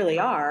we really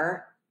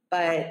are,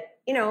 but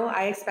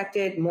I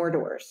expected more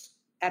doors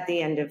at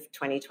the end of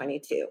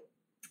 2022.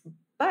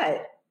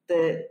 But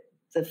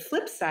the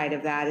flip side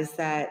of that is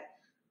that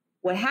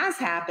what has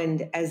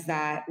happened is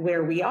that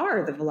where we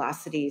are, the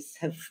velocities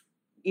have,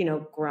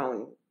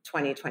 grown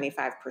 20,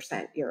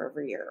 25% year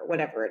over year, or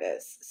whatever it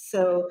is.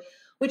 So,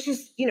 which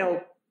is,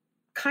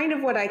 kind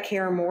of what I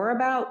care more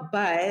about.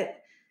 But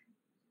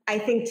I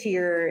think to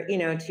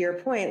your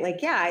point,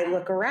 like, yeah, I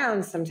look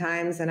around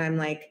sometimes and I'm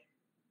like,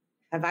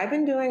 have I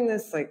been doing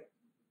this? Like,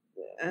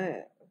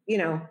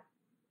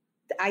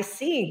 I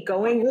see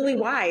going really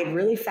wide,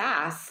 really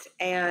fast.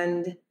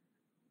 And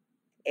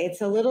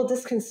it's a little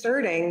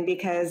disconcerting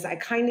because I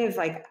kind of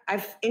like,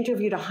 I've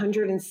interviewed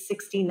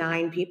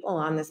 169 people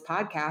on this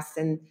podcast.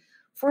 And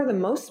for the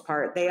most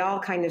part, they all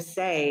kind of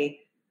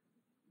say,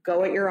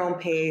 go at your own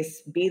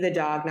pace, be the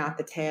dog, not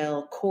the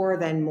tail, core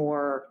then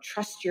more,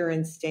 trust your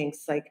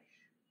instincts. Like,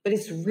 but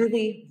it's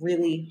really,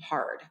 really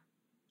hard.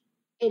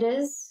 It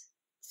is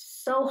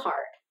so hard.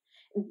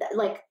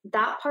 Like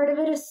that part of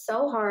it is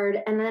so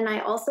hard. And then I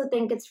also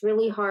think it's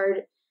really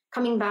hard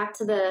coming back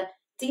to the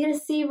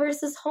D2C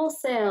versus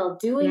wholesale,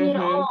 doing it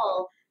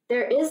all.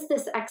 There is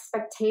this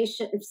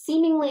expectation,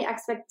 seeming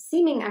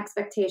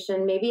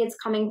expectation. Maybe it's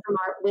coming from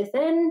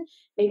within,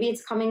 maybe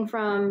it's coming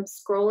from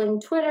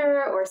scrolling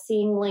Twitter or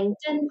seeing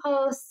LinkedIn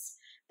posts,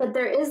 but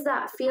there is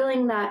that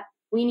feeling that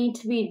we need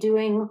to be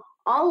doing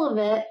all of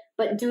it,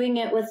 but doing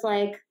it with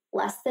like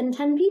less than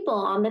 10 people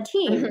on the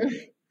team.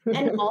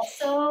 And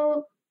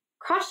also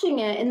crushing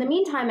it in the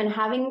meantime and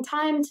having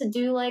time to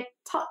do like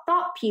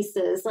thought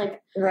pieces.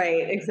 Like,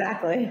 right,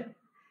 exactly.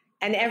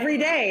 And every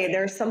day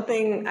there's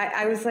something,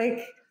 I was like,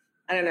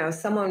 I don't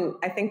know,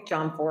 I think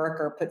John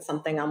Foraker put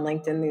something on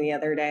LinkedIn the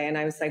other day. And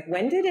I was like,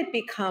 when did it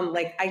become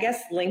like, I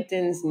guess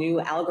LinkedIn's new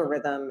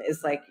algorithm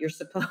is like, you're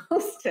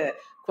supposed to,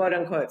 quote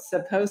unquote,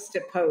 supposed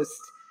to post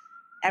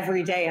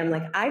every day. I'm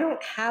like, I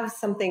don't have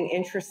something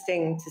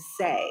interesting to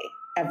say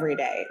every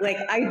day. Like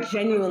I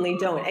genuinely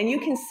don't. And you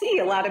can see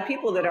a lot of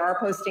people that are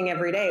posting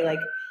every day, like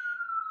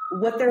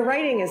what they're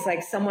writing is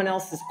like someone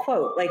else's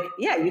quote. Like,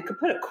 yeah, you could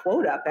put a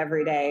quote up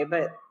every day,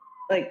 but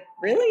like,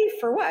 really?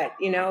 For what?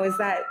 Is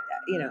that,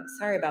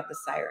 sorry about the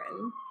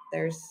siren.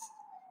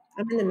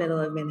 I'm in the middle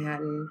of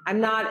Manhattan. I'm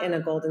not in a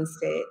Golden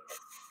State,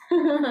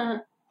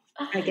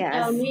 I guess.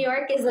 No, New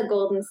York is a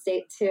Golden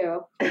State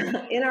too.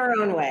 In our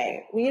own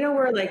way.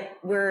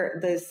 We're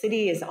the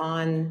city is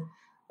on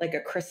like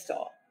a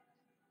crystal.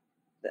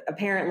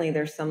 Apparently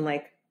there's some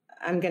like,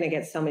 I'm going to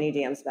get so many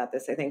DMs about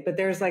this, I think, but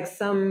there's like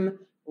some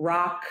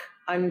rock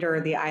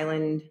under the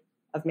island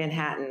of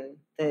Manhattan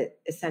that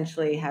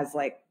essentially has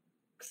like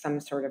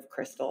some sort of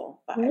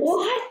crystal vibes.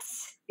 What?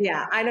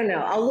 Yeah, I don't know.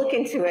 I'll look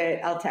into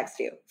it. I'll text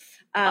you.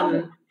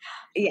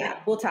 Yeah,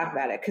 we'll talk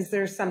about it because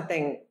there's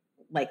something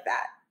like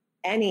that.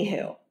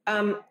 Anywho,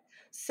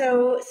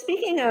 so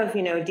speaking of,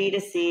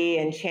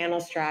 D2C and channel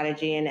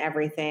strategy and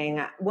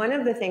everything, one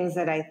of the things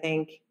that I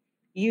think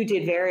you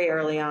did very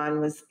early on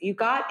was you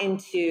got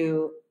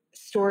into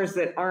stores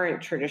that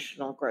aren't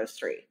traditional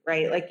grocery,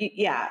 right? Like,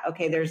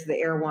 okay, there's the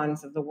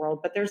Erewhons of the world,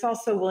 but there's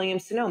also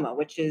Williams-Sonoma,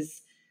 which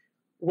is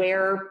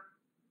where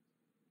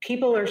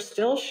people are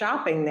still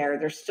shopping there.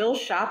 They're still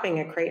shopping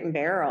at Crate and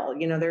Barrel.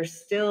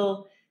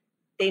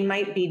 They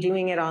might be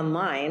doing it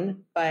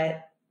online,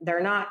 but they're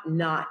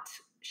not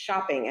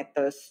shopping at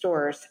those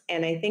stores.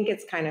 And I think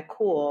it's kind of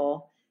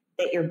cool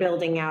that you're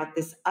building out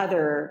this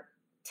other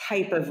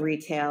type of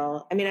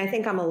retail. I mean, I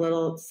think I'm a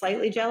little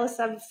slightly jealous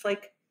of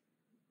like,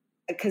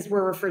 because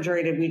we're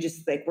refrigerated,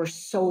 we're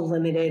so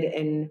limited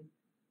in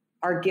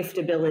our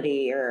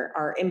giftability or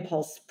our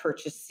impulse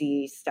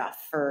purchasey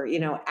stuff or,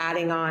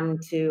 adding on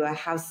to a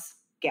house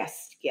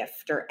guest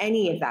gift or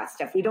any of that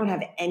stuff. We don't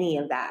have any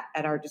of that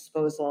at our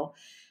disposal.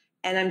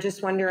 And I'm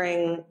just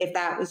wondering if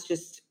that was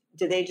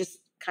did they just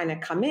kind of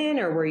come in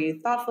or were you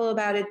thoughtful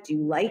about it? Do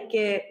you like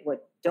it?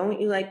 What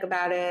don't you like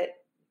about it?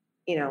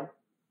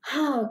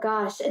 Oh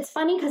gosh, it's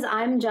funny because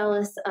I'm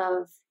jealous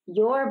of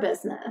your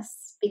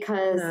business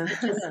because it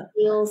just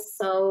feels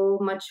so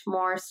much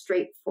more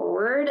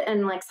straightforward.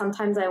 And like,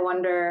 sometimes I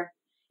wonder,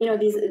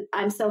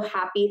 I'm so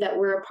happy that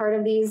we're a part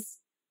of these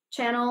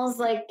channels,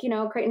 like,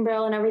 Crate and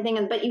Barrel and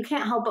everything. But you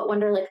can't help but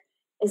wonder, like,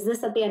 is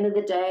this at the end of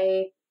the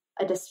day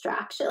a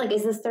distraction? Like,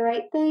 is this the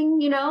right thing?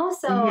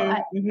 So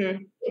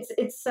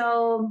it's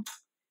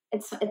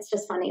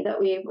just funny that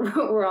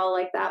we're all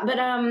like that. But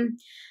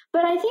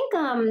I think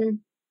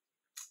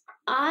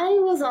I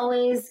was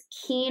always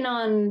keen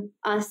on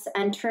us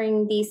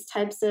entering these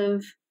types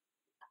of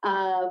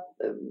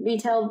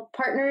retail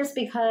partners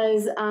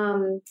because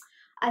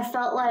I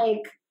felt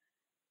like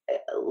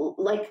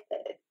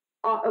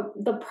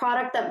the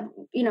product that,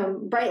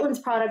 Brightland's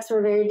products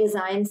were very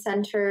design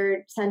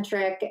centric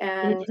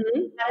and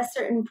had a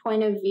certain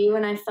point of view.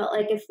 And I felt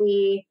like if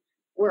we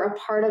were a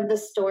part of the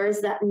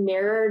stores that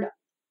mirrored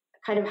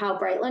kind of how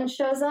Brightland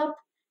shows up,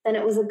 then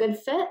it was a good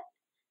fit.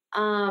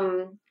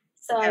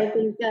 So I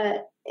think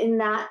that in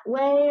that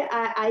way,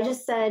 I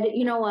just said,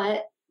 you know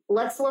what,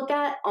 let's look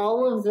at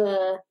all of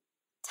the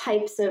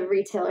types of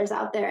retailers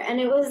out there. And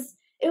it was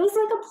like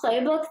a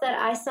playbook that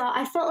I saw.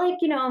 I felt like,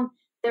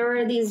 there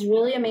were these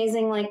really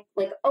amazing, like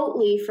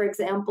Oatly, for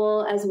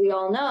example, as we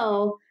all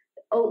know,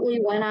 Oatly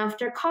went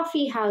after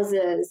coffee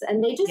houses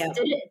and they just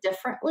did it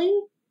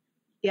differently.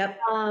 Yep.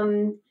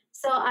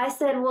 So I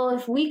said, well,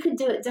 if we could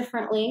do it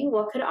differently,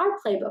 what could our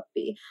playbook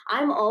be?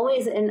 I'm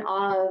always in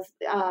awe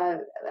of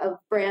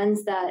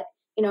brands that,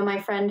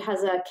 my friend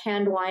has a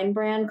canned wine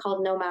brand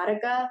called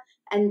Nomatica,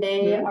 and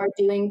they are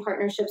doing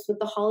partnerships with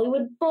the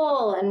Hollywood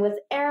Bowl and with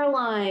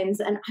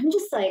airlines. And I'm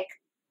just like,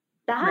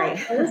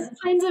 those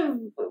kinds of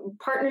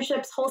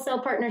partnerships, wholesale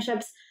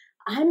partnerships,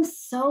 I'm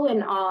so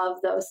in awe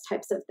of those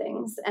types of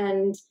things.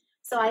 And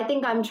so I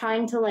think I'm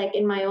trying to, like,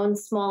 in my own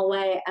small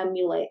way,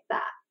 emulate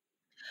that.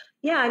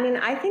 Yeah, I mean,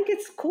 I think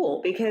it's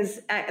cool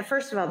because,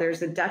 first of all,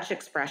 there's a Dutch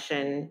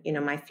expression,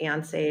 my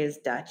fiance is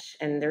Dutch,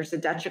 and there's a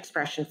Dutch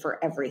expression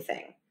for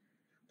everything.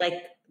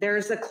 Like,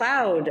 there's a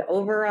cloud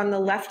over on the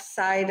left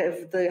side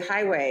of the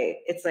highway.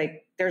 It's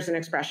like, there's an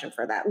expression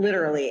for that.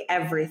 Literally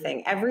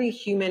everything, every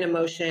human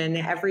emotion,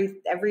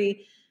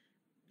 every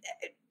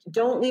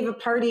don't leave a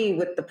party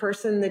with the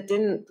person that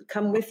didn't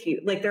come with you.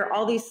 Like, there are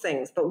all these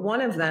things, but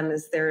one of them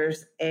is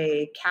there's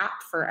a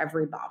cap for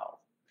every bottle.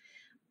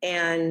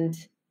 And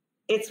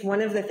it's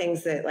one of the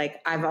things that, like,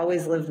 I've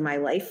always lived my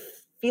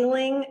life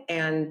feeling,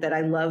 and that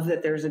I love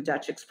that there's a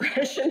Dutch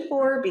expression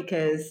for,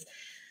 because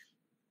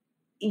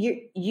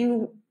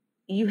you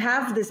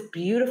have this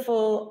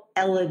beautiful,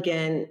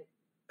 elegant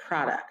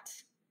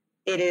product.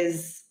 It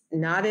is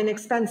not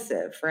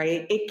inexpensive,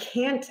 right? It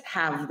can't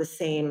have the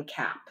same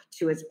cap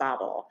to its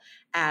bottle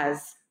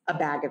as a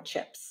bag of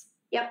chips.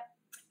 Yep.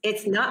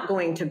 It's not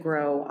going to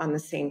grow on the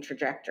same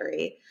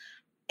trajectory.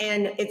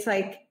 And it's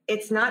like,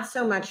 it's not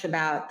so much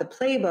about the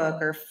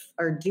playbook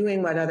or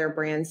doing what other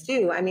brands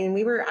do. I mean,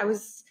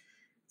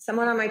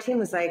 someone on my team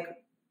was like,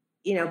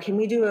 can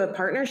we do a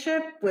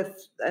partnership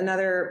with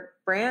another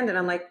brand? And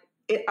I'm like,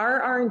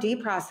 our R&D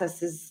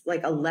process is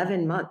like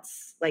 11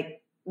 months.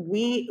 Like,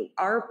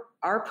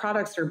 our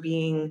products are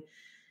being,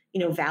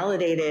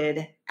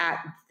 validated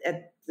at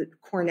the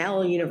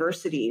Cornell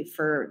University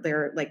for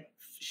their, like,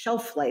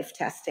 shelf life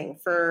testing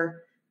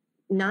for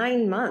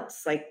 9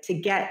 months, like, to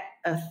get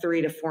a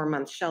 3 to 4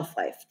 month shelf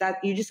life.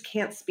 That you just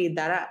can't speed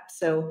that up.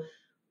 So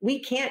we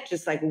can't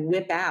just, like,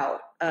 whip out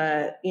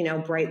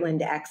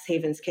Brightland X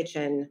Haven's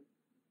Kitchen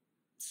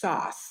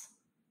sauce.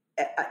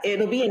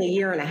 It'll be in a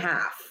year and a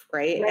half,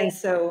 right? And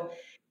so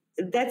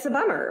that's a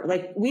bummer.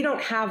 Like, we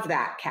don't have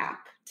that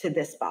cap to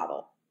this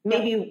bottle.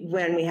 Maybe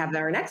when we have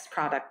our next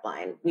product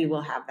line, we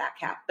will have that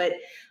cap. But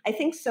I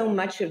think so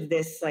much of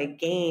this, like,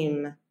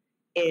 game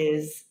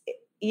is,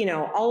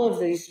 all of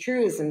these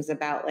truisms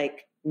about,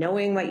 like,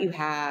 knowing what you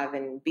have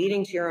and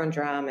beating to your own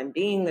drum and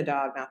being the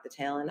dog, not the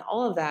tail. And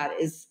all of that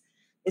is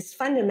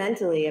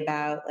fundamentally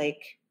about,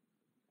 like,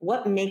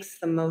 what makes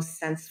the most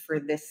sense for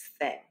this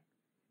thing.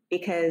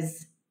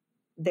 Because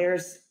there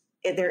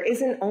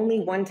isn't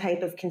only one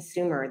type of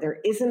consumer. There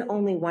isn't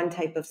only one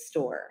type of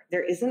store.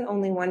 There isn't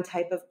only one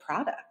type of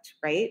product,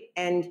 right?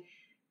 And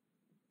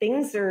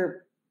things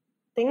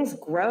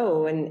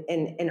grow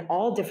in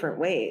all different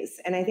ways.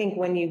 And I think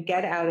when you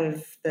get out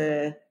of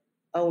the,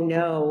 oh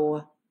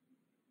no,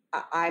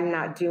 I'm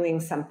not doing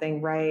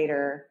something right,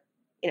 or,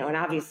 and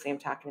obviously I'm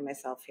talking to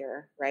myself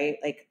here, right?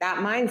 Like, that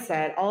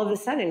mindset, all of a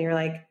sudden you're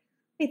like,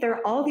 wait, there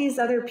are all these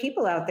other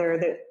people out there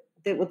that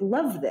would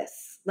love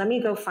this. Let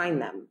me go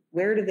find them.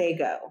 Where do they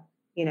go?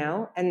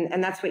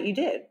 And that's what you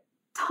did.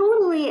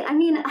 Totally. I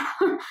mean,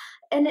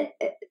 and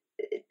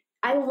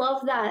I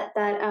love that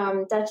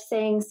Dutch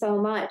saying so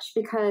much,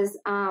 because,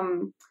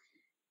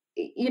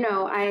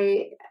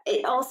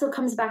 it also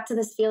comes back to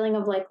this feeling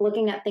of, like,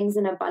 looking at things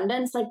in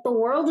abundance. Like, the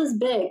world is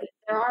big.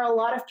 There are a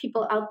lot of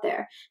people out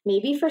there.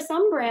 Maybe for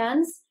some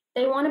brands,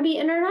 they want to be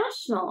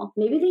international.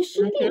 Maybe they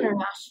should be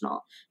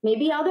international.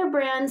 Maybe other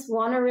brands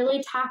want to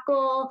really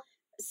tackle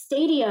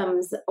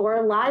stadiums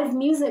or live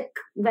music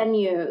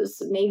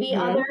venues. Maybe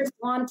others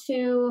want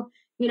to,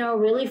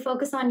 really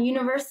focus on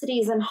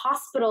universities and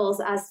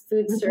hospitals as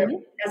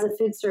as a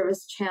food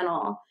service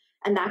channel.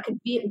 And that could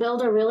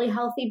build a really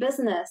healthy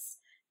business.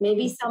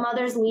 Maybe some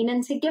others lean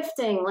into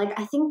gifting. Like,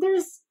 I think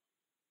there's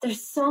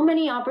so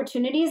many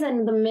opportunities.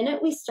 And the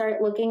minute we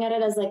start looking at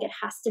it as, like, it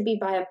has to be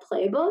by a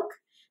playbook.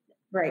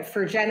 Right.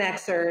 For Gen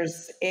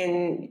Xers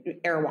in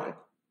Erewhon.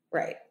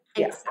 Right.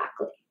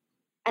 Exactly.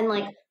 And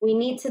like, we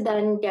need to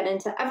then get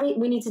into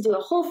we need to do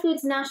a Whole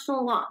Foods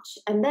national launch.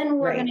 And then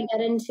we're going to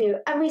get into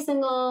every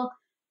single,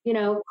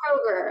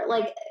 Kroger.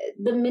 Like,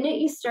 the minute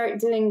you start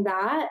doing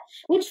that,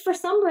 which for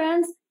some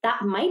brands,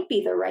 that might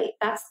be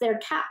that's their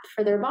cap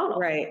for their bottle.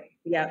 Right.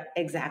 Yep,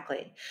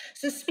 exactly.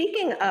 So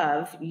speaking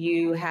of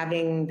you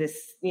having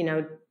this,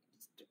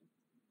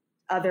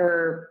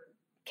 other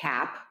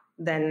cap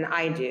than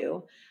I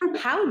do,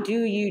 how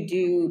do you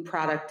do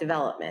product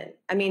development?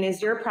 I mean,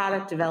 is your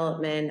product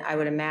development, I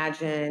would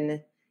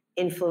imagine,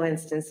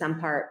 influenced in some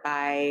part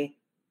by,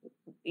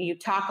 you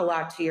talk a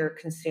lot to your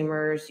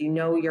consumers,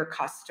 your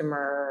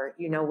customer,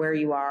 where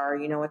you are,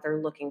 what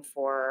they're looking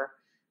for.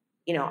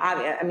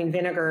 I mean,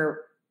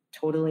 vinegar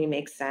totally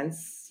makes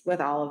sense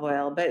with olive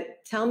oil,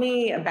 but tell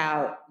me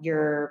about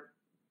your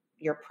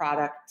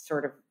product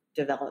sort of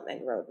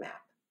development roadmap.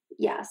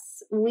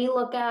 Yes, we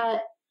look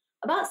at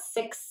about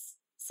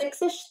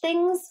six-ish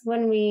things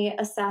when we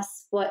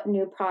assess what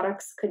new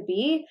products could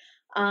be.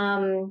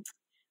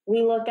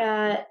 We look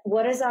at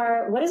what is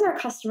our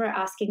customer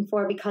asking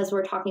for, because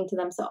we're talking to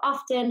them so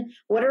often.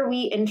 What are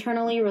we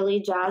internally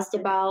really jazzed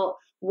about?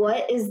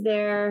 What is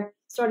their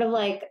sort of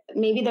like,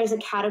 maybe there's a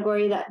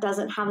category that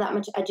doesn't have that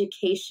much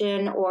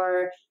education,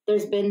 or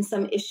there's been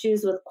some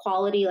issues with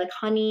quality. Like,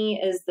 honey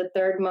is the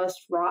third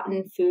most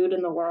rotten food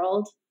in the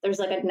world. There's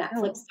like a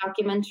Netflix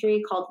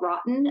documentary called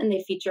Rotten, and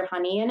they feature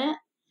honey in it.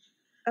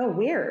 Oh,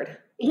 weird.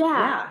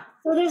 Yeah.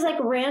 So there's like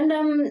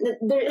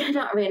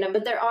not random,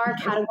 but there are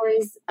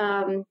categories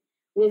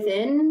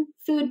within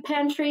food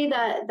pantry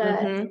that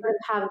sort of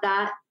have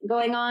that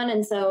going on.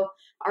 And so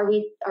are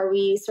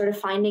we sort of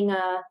finding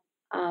a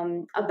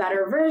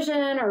better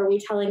version, or are we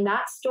telling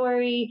that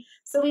story?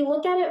 So we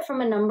look at it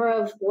from a number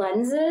of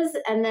lenses,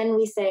 and then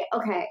we say,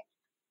 okay,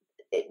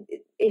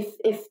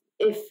 if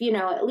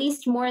at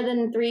least more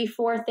than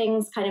 3-4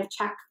 things kind of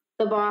check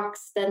the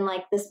box, then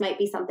like this might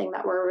be something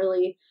that we're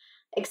really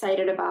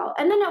excited about.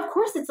 And then of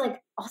course it's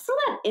like also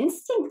that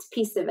instinct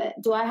piece of it.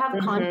 Do I have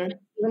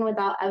confidence even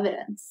without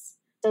evidence?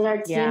 Does our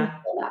team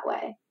feel that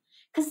way?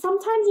 Because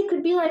sometimes you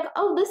could be like,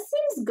 oh, this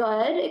seems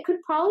good. It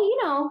could probably,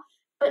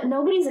 but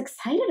nobody's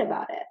excited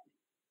about it.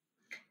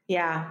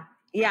 Yeah.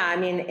 Yeah. I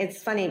mean,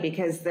 it's funny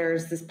because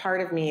there's this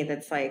part of me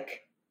that's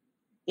like,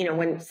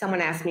 when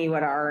someone asked me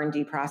what our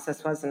R&D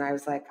process was, and I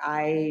was like,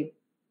 I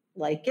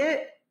like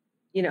it.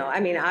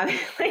 I'm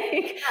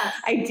like,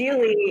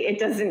 ideally it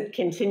doesn't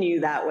continue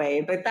that way,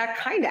 but that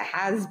kind of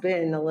has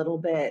been a little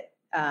bit,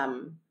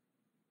 it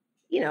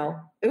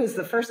was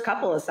the first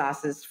couple of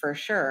sauces for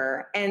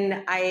sure.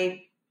 And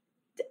I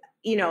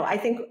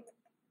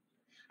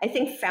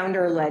think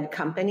founder-led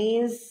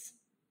companies,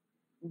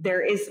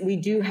 we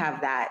do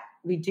have that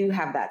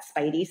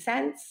spidey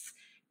sense.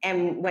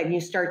 And when you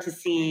start to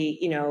see,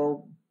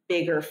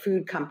 bigger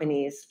food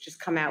companies just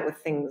come out with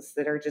things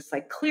that are just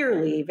like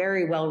clearly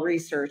very well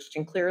researched,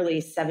 and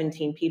clearly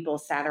 17 people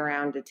sat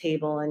around a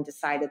table and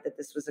decided that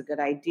this was a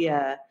good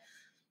idea,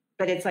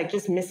 but it's like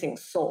just missing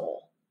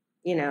soul,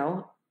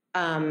 and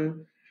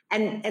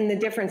the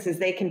difference is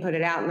they can put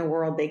it out in the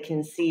world. They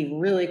can see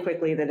really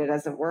quickly that it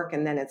doesn't work,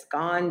 and then it's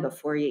gone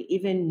before you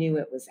even knew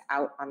it was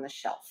out on the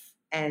shelf.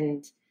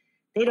 And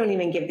they don't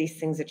even give these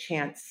things a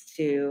chance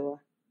to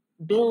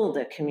build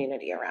a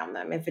community around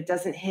them. If it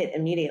doesn't hit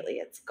immediately,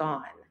 it's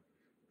gone.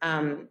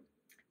 And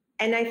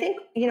I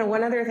think,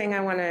 one other thing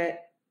I want to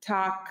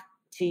talk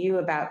to you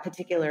about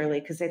particularly,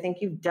 because I think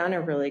you've done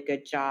a really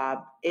good job,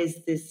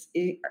 is this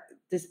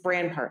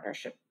brand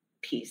partnership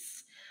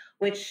piece,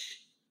 which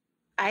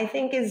I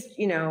think is,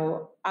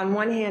 on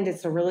one hand,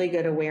 it's a really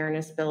good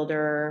awareness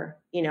builder.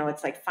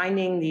 It's like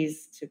finding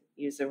these, to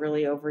use a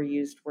really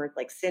overused word,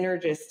 like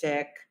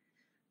synergistic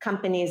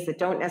companies that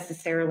don't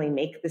necessarily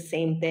make the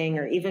same thing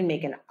or even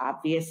make an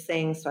obvious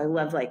thing. So I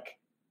love like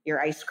your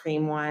ice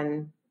cream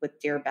one with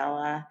Dear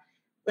Bella.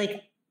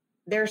 Like,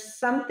 there's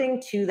something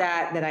to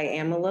that I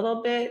am a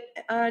little bit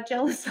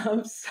jealous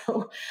of.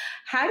 So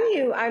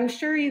I'm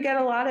sure you get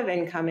a lot of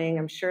incoming.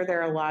 I'm sure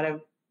there are a lot of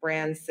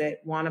brands that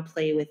want to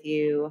play with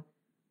you.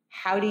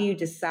 How do you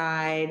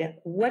decide?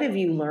 What have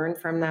you learned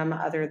from them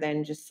other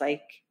than just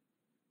like,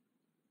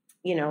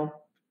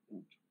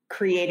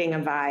 creating a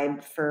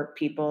vibe for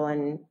people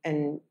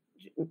and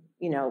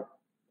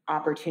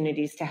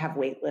opportunities to have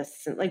wait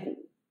lists? And like,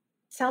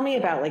 tell me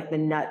about like the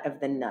nut of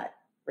the nut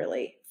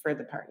really for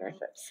the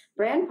partnerships.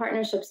 Brand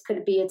partnerships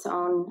could be its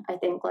own, I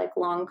think, like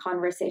long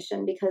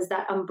conversation, because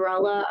that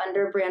umbrella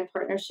under brand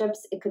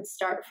partnerships, it could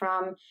start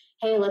from,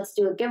 hey, let's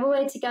do a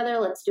giveaway together.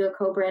 Let's do a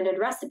co-branded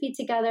recipe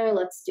together.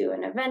 Let's do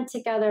an event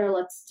together.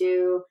 Let's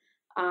do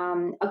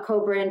a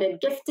co-branded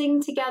gifting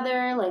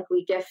together. Like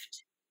we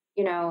gift,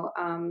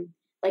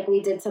 like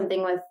we did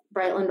something with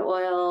Brightland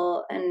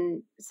Oil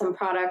and some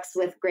products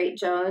with Great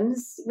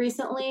Jones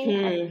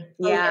recently.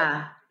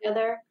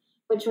 Together,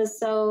 which was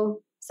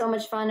so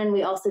much fun. And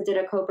we also did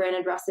a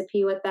co-branded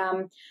recipe with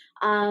them.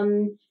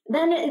 Then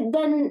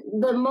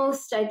the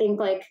most, I think,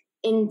 like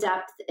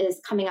in-depth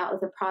is coming out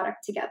with a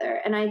product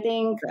together. And I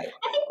think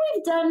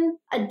we've done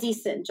a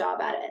decent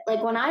job at it.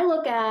 Like when I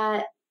look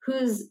at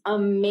who's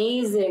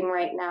amazing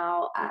right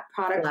now at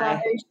product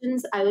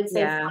collaborations, I would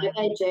say Fly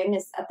by Jing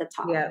is at the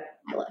top of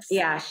my list.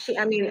 Yeah,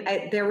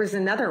 there was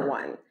another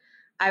one.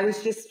 I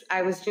was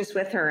just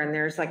with her, and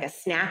there's like a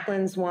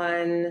Snacklins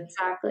one.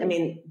 Exactly. I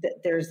mean,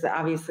 there's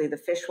obviously the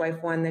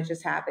Fishwife one that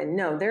just happened.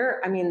 No,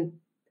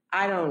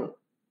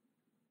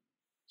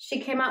 She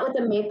came out with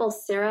a maple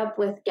syrup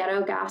with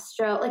Ghetto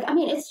Gastro. Like, I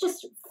mean, it's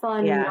just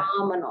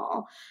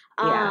phenomenal.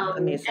 Yeah,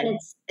 amazing. And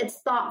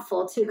it's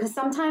thoughtful too, because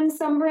sometimes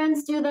some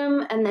brands do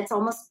them and it's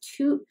almost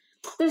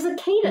there's a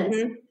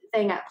cadence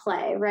thing at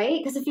play, right?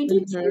 Because if you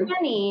do too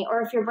many,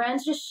 or if your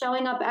brand's just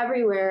showing up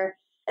everywhere,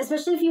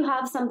 especially if you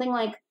have something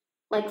like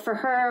for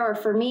her or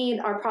for me,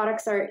 our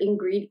products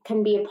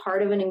can be a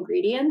part of an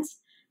ingredient.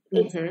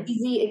 It's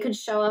easy. It could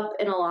show up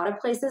in a lot of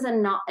places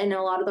and not in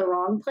a lot of the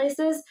wrong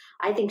places.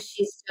 I think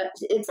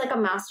it's like a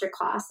master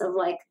class of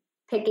like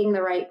picking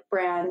the right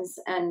brands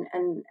and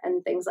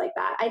things like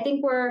that. I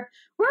think we're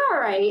all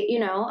right, you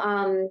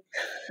know.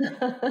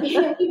 We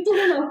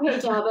did an okay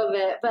job of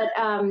it,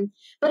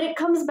 but it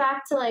comes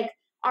back to like,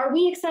 are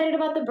we excited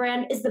about the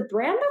brand? Is the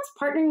brand that's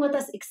partnering with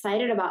us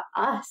excited about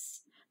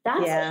us?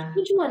 That's a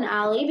huge one,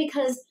 Allie,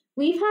 because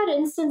we've had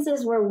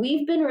instances where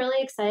we've been really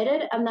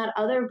excited and that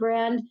other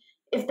brand,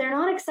 if they're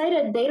not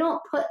excited, they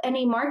don't put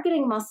any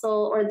marketing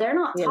muscle or they're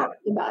not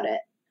talking about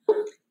it.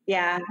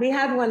 Yeah, we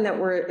had one that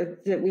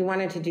we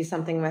wanted to do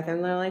something with,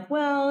 and they're like,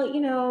 well, you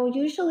know,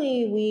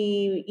 usually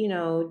we, you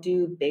know,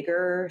 do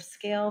bigger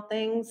scale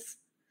things.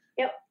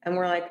 Yep. And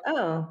we're like,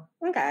 oh,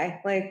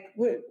 okay. Like,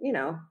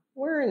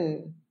 we're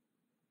in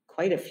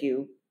quite a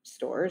few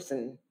stores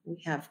and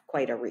we have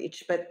quite a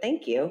reach, but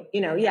thank you.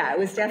 You know, it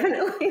was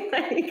definitely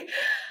like,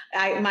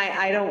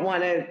 I don't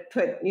want to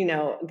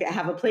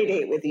have a play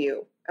date with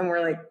you. And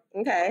we're like,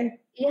 okay,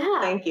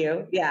 thank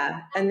you.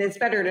 Yeah. And it's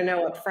better to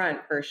know up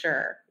front for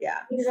sure. Yeah,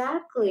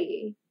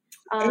 exactly.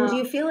 And do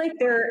you feel like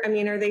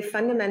are they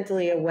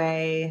fundamentally a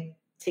way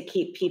to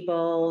keep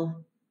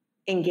people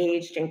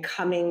engaged and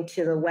coming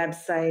to the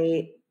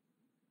website?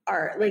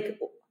 Or like,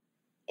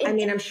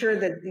 I'm sure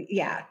that,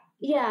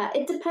 Yeah,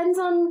 it depends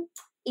on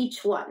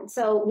each one.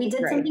 So we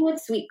did something with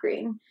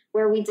Sweetgreen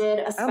where we did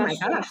a special. Oh my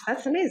gosh,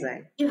 that's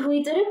amazing.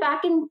 We did it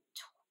back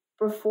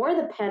before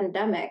the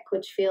pandemic,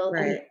 which feels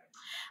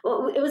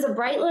well, it was a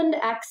Brightland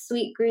X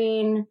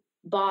Sweetgreen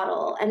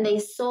bottle, and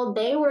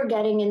they were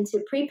getting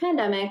into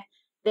pre-pandemic.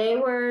 They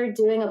were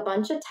doing a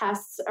bunch of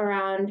tests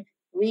around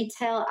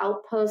retail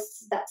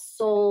outposts that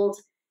sold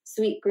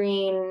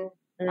Sweetgreen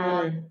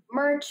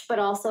merch, but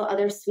also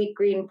other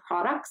Sweetgreen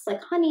products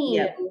like honey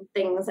and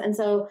things. And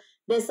so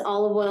this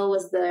olive oil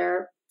was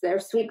their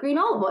Sweetgreen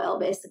olive oil,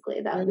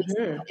 basically, that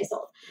they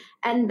sold.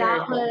 And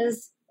that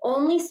was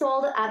only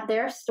sold at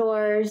their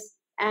stores.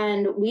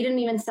 And we didn't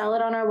even sell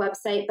it on our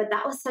website, but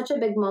that was such a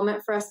big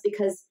moment for us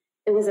because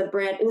it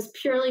was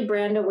purely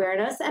brand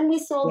awareness, and we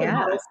sold the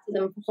bottles to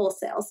them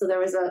wholesale. So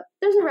there's a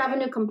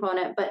revenue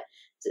component, but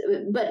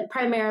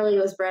primarily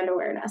it was brand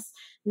awareness.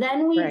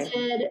 Then we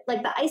did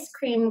like the ice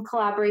cream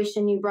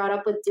collaboration you brought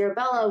up with Dear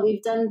Bella.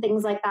 We've done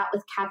things like that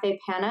with Cafe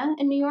Pana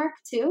in New York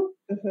too.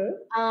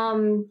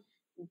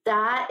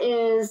 That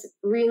is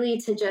really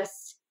to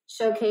just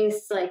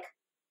showcase, like,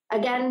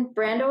 again,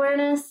 brand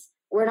awareness.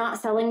 We're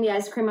not selling the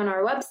ice cream on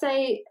our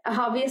website,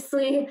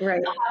 obviously.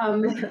 Right.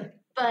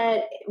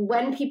 But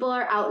when people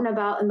are out and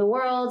about in the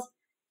world,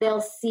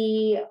 they'll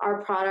see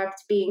our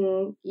product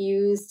being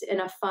used in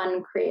a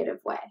fun, creative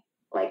way.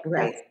 Like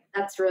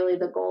that's really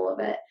the goal of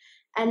it.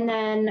 And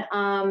then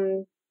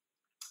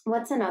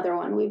what's another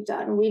one we've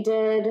done? We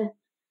did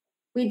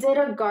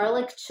a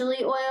garlic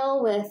chili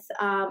oil with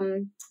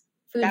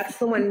That's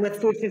the one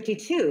with Food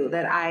 52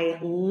 that I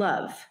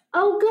love.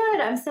 Oh,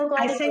 good. I'm so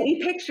glad. I sent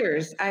you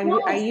pictures. I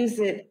use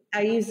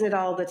it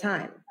all the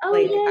time. Oh,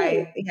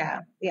 yay.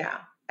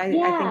 I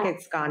think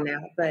it's gone now,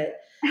 but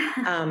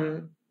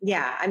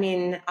I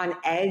mean, on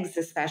eggs,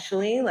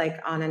 especially like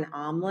on an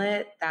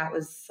omelet, that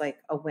was like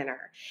a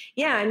winner.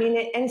 Yeah. I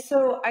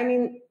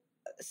mean,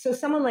 so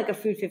someone like a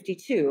Food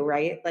 52,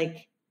 right?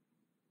 Like,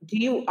 do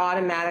you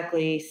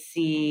automatically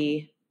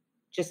see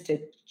just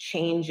a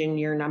change in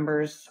your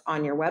numbers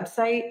on your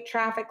website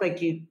traffic?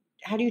 Like,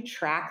 how do you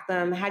track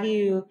them? How do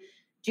you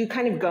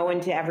kind of go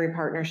into every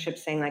partnership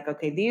saying like,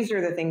 okay, these are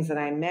the things that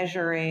I'm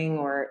measuring,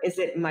 or is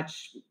it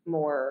much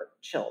more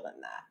chill than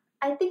that?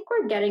 I think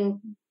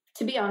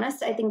to be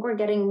honest, I think we're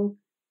getting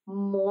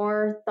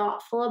more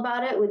thoughtful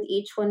about it with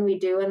each one we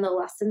do and the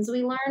lessons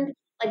we learned.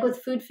 Like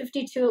with Food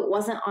 52, it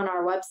wasn't on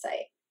our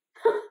website.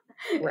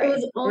 It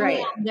was only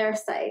on their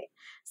site.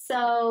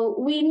 So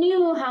we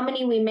knew how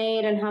many we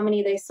made and how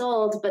many they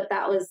sold, but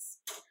that was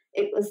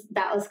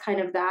kind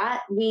of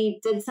that. We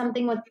did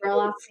something with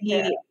Burlap.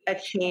 See a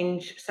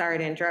change. Sorry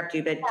to interrupt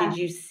you, but did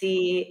you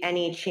see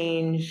any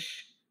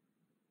change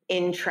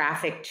in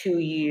traffic to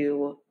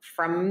you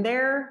from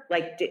there?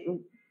 Like,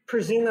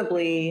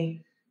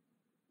 presumably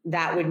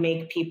that would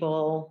make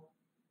people,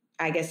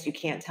 I guess you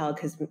can't tell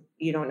because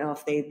you don't know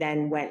if they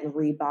then went and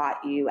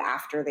rebought you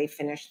after they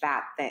finished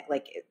that thing.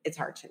 Like it's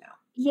hard to know.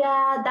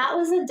 Yeah,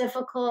 that's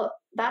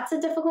a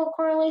difficult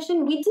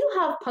correlation. We do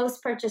have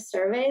post-purchase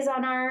surveys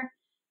on our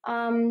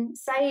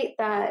site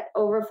that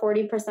over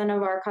 40%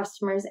 of our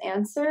customers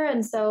answer.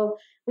 And so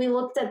we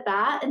looked at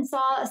that and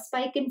saw a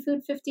spike in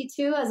Food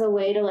 52 as a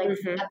way to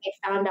that they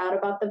found out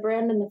about the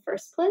brand in the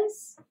first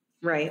place.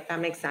 Right. That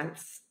makes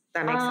sense.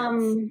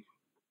 Sense.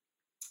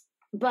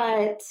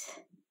 But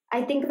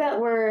I think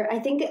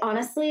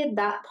honestly,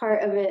 that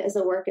part of it is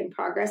a work in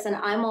progress. And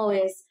I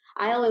always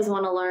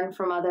want to learn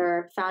from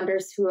other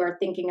founders who are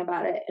thinking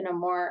about it in a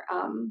more,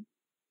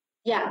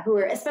 who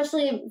are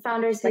especially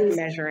founders who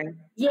measuring.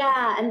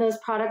 Yeah. And those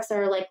products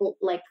are like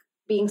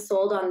being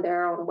sold on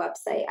their own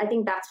website. I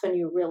think that's when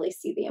you really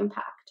see the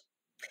impact.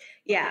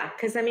 Yeah.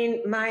 Cause I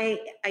mean,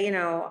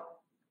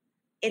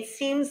 it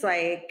seems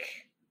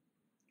like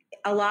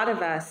a lot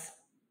of us,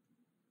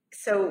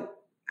 so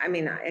I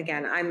mean,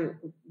 again,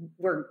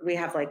 we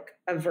have like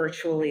a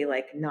virtually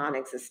like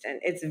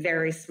non-existent. It's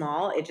very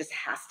small. It just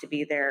has to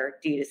be their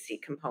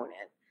D2C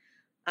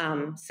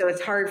component. So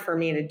it's hard for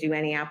me to do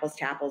any apples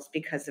to apples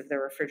because of the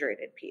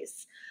refrigerated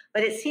piece.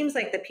 But it seems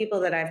like the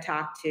people that I've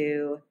talked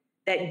to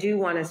that do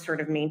want to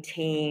sort of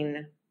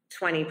maintain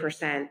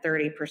 20%,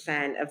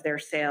 30% of their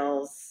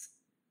sales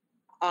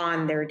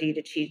on their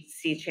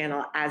D2C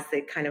channel as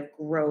they kind of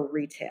grow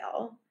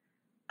retail.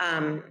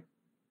 And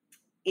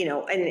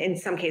in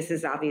some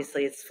cases,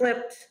 obviously it's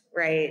flipped,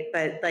 right?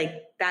 But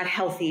like that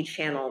healthy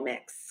channel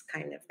mix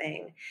kind of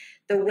thing.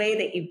 The way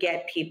that you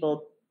get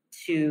people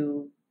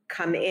to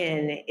come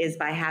in is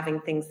by having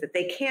things that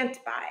they can't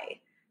buy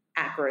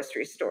at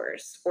grocery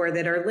stores or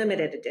that are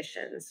limited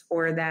editions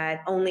or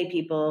that only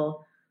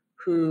people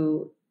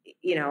who,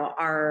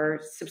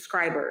 are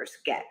subscribers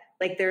get.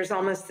 Like there's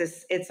almost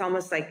this, it's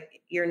almost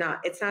like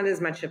it's not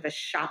as much of a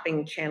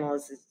shopping channel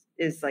as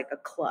is like a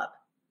club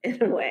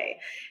in a way,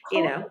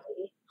 totally.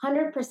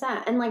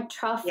 100%. And like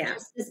Truff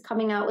just is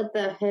coming out with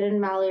the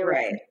Hidden Valley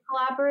Ranch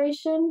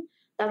collaboration.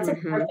 That's a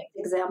perfect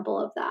example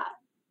of that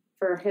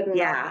for Hidden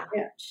Valley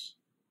Ranch.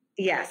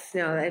 Yes,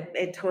 no,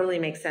 it totally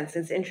makes sense.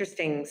 It's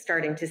interesting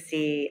starting to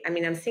see,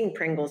 I'm seeing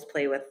Pringles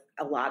play with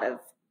a lot of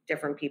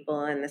different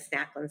people and the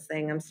Snacklands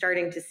thing. I'm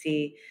starting to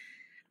see,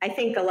 I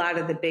think a lot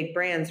of the big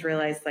brands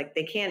realize like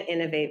they can't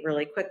innovate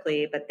really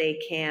quickly, but they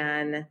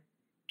can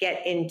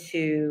get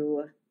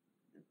into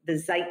the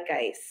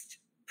zeitgeist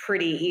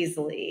pretty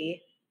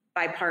easily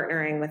by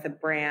partnering with a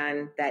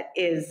brand that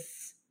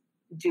is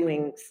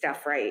doing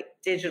stuff right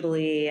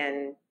digitally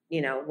and,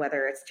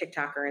 whether it's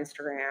TikTok or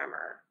Instagram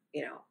or,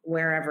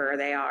 wherever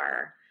they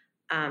are,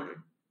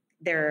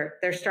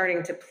 they're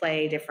starting to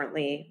play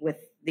differently with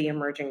the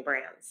emerging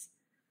brands,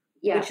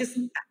 which is,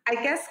 I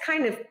guess,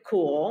 kind of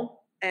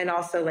cool and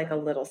also like a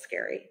little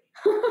scary.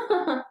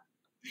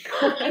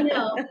 I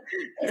know.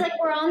 It's like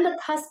we're on the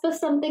cusp of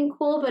something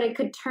cool, but it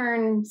could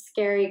turn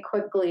scary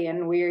quickly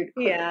and weird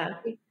quickly. Yeah.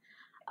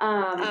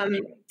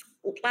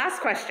 Last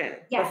question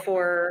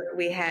before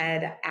we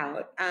head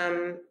out.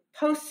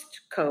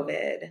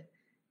 Post-COVID,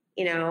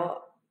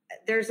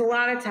 there's a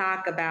lot of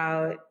talk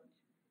about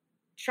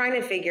trying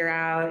to figure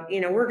out,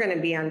 we're going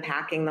to be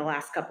unpacking the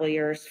last couple of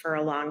years for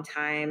a long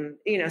time.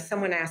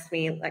 Someone asked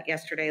me like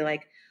yesterday,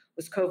 like,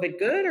 was COVID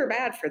good or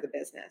bad for the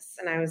business?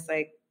 And I was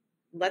like,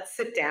 let's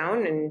sit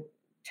down and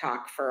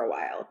talk for a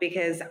while,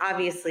 because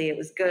obviously it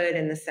was good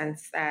in the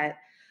sense that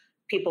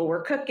people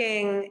were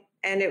cooking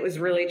and it was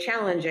really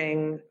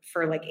challenging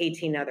for like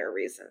 18 other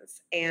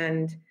reasons.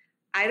 And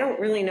I don't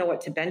really know what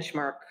to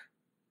benchmark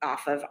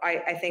off of.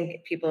 I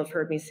think people have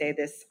heard me say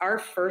this. Our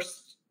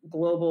first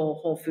global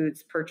Whole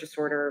Foods purchase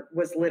order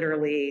was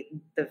literally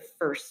the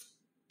first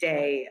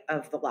day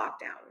of the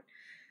lockdown.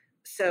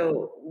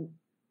 So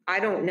I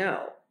don't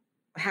know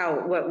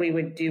what we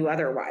would do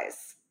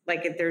otherwise.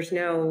 Like if there's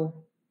no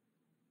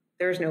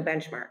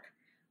benchmark.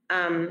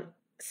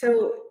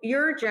 So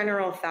your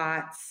general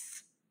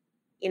thoughts,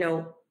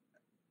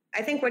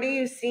 I think, what are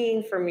you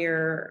seeing from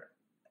your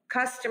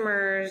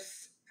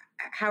customers?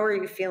 How are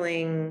you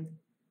feeling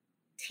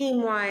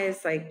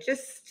team-wise? Like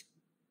just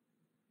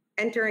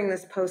entering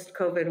this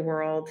post-COVID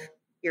world,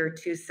 your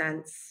 2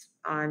 cents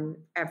on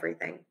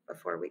everything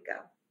before we go.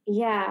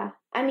 Yeah.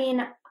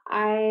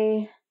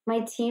 My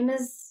team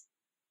is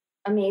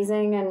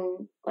amazing.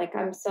 And like,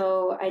 I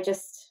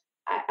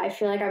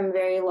feel like I'm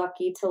very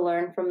lucky to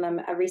learn from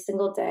them every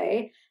single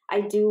day.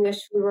 I do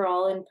wish we were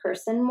all in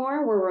person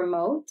more. We're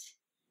remote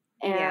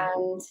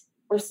and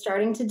we're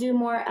starting to do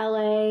more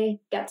LA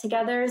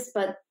get-togethers,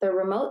 but the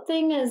remote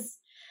thing is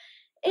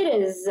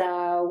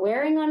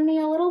wearing on me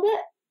a little bit.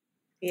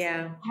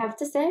 Yeah. I have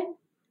to say.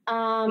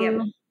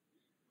 And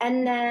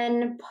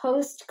then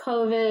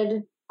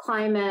post-COVID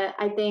climate,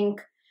 I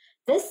think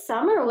this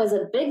summer was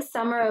a big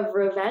summer of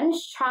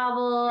revenge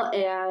travel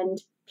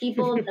and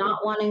people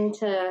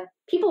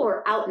people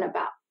were out and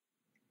about.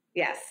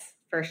 Yes,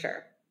 for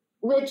sure.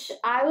 Which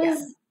I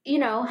was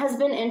has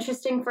been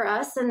interesting for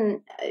us,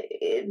 and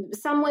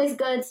some ways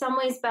good, some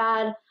ways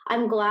bad.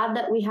 I'm glad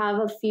that we have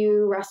a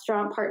few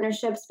restaurant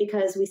partnerships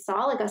because we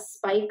saw like a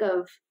spike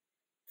of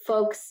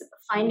folks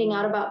finding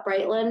out about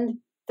Brightland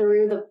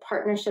through the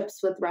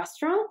partnerships with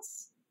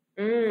restaurants.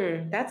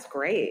 That's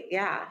great.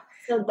 Yeah.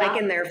 So like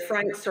in their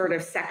front sort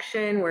of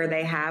section where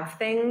they have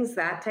things,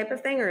 that type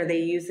of thing, or are they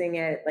using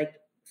it like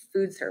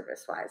food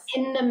service wise?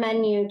 In the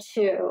menu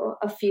too,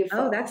 a few folks.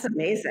 Oh, that's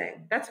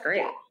amazing. That's great.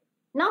 Yeah.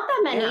 Not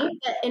that many,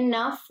 but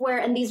enough where,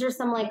 and these are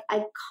some like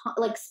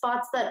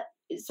spots that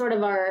sort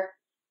of are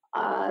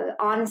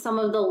on some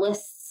of the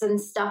lists and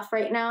stuff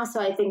right now.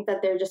 So I think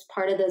that they're just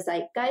part of the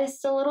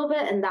zeitgeist a little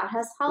bit, and that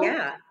has helped.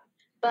 Yeah.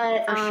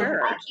 But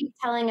sure. I keep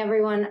telling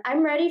everyone,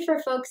 I'm ready for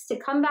folks to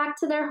come back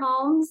to their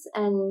homes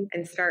and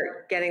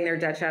start getting their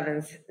Dutch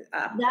ovens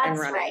up and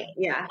running. Right.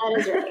 Yeah, that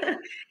is right.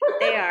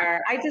 They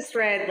are. I just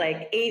read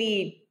like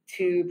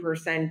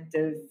 82%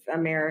 of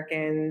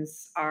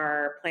Americans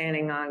are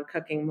planning on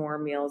cooking more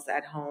meals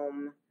at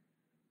home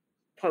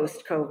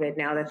post-COVID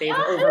now that they've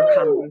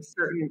overcome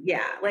certain,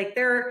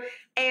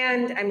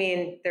 and I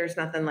mean, there's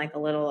nothing like a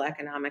little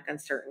economic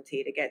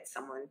uncertainty to get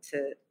someone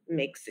to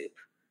make soup.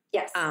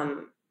 Yes.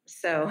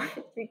 So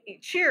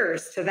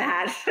cheers to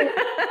that.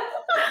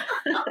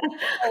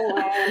 Oh,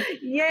 wow.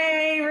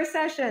 Yay,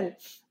 recession.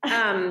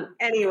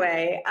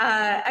 Anyway,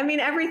 I mean,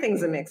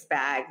 everything's a mixed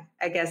bag.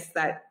 I guess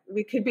that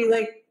we could be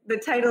like the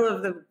title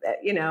of the,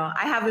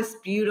 I have this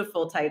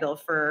beautiful title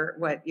for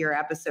what your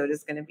episode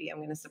is going to be. I'm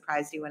going to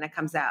surprise you when it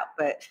comes out,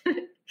 but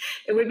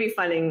it would be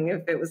funny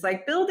if it was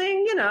like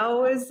building,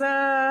 is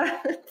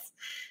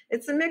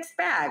it's a mixed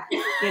bag,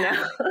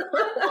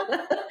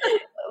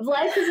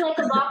 Life is like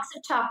a box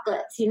of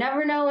chocolates. You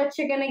never know what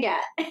you're going to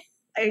get.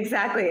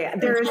 Exactly.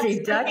 There is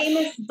a Dutch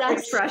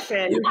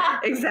expression.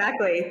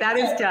 Exactly. That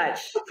is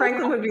Dutch.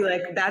 Franklin would be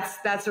like,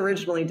 that's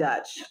originally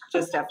Dutch,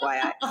 just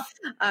FYI.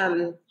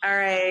 All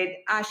right.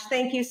 Ash,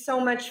 thank you so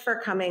much for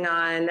coming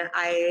on.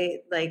 I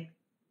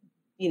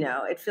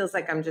it feels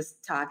like I'm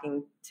just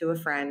talking to a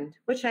friend,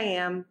 which I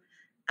am.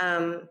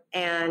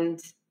 And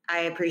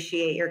I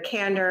appreciate your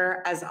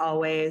candor as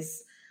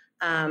always.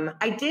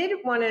 I did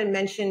want to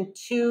mention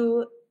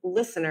to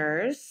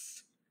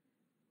listeners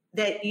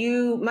that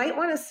you might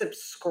want to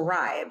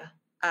subscribe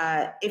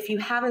if you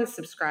haven't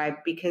subscribed,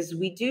 because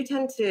we do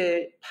tend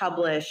to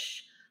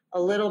publish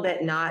a little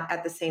bit not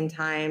at the same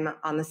time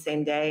on the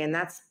same day. And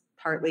that's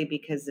partly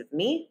because of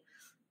me.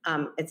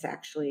 It's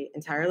actually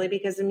entirely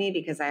because of me,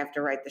 because I have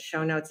to write the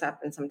show notes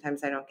up and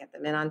sometimes I don't get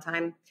them in on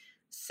time.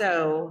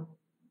 So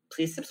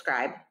please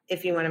subscribe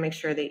if you want to make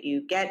sure that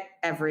you get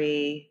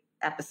every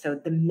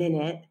episode the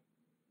minute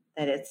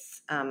that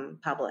it's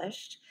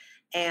published.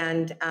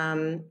 And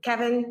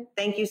Kevin,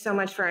 thank you so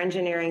much for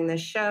engineering this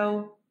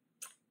show.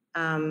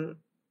 I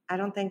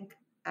don't think,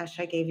 Ash,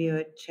 I gave you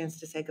a chance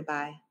to say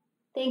goodbye.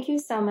 Thank you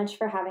so much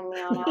for having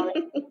me on,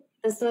 Allie.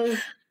 This was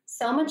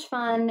so much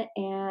fun,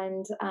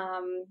 and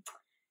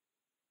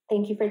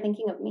thank you for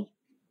thinking of me.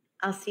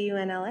 I'll see you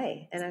in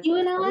LA. See you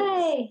in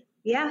LA.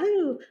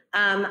 Yahoo!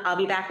 I'll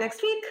be back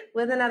next week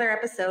with another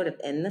episode of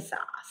In the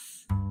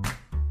Sauce.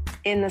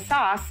 In the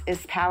Sauce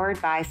is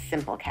powered by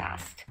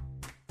Simplecast.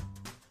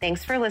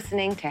 Thanks for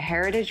listening to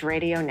Heritage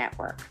Radio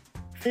Network,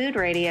 food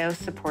radio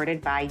supported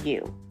by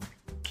you.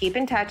 Keep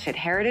in touch at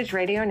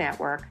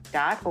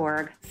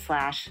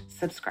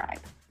heritageradionetwork.org/subscribe.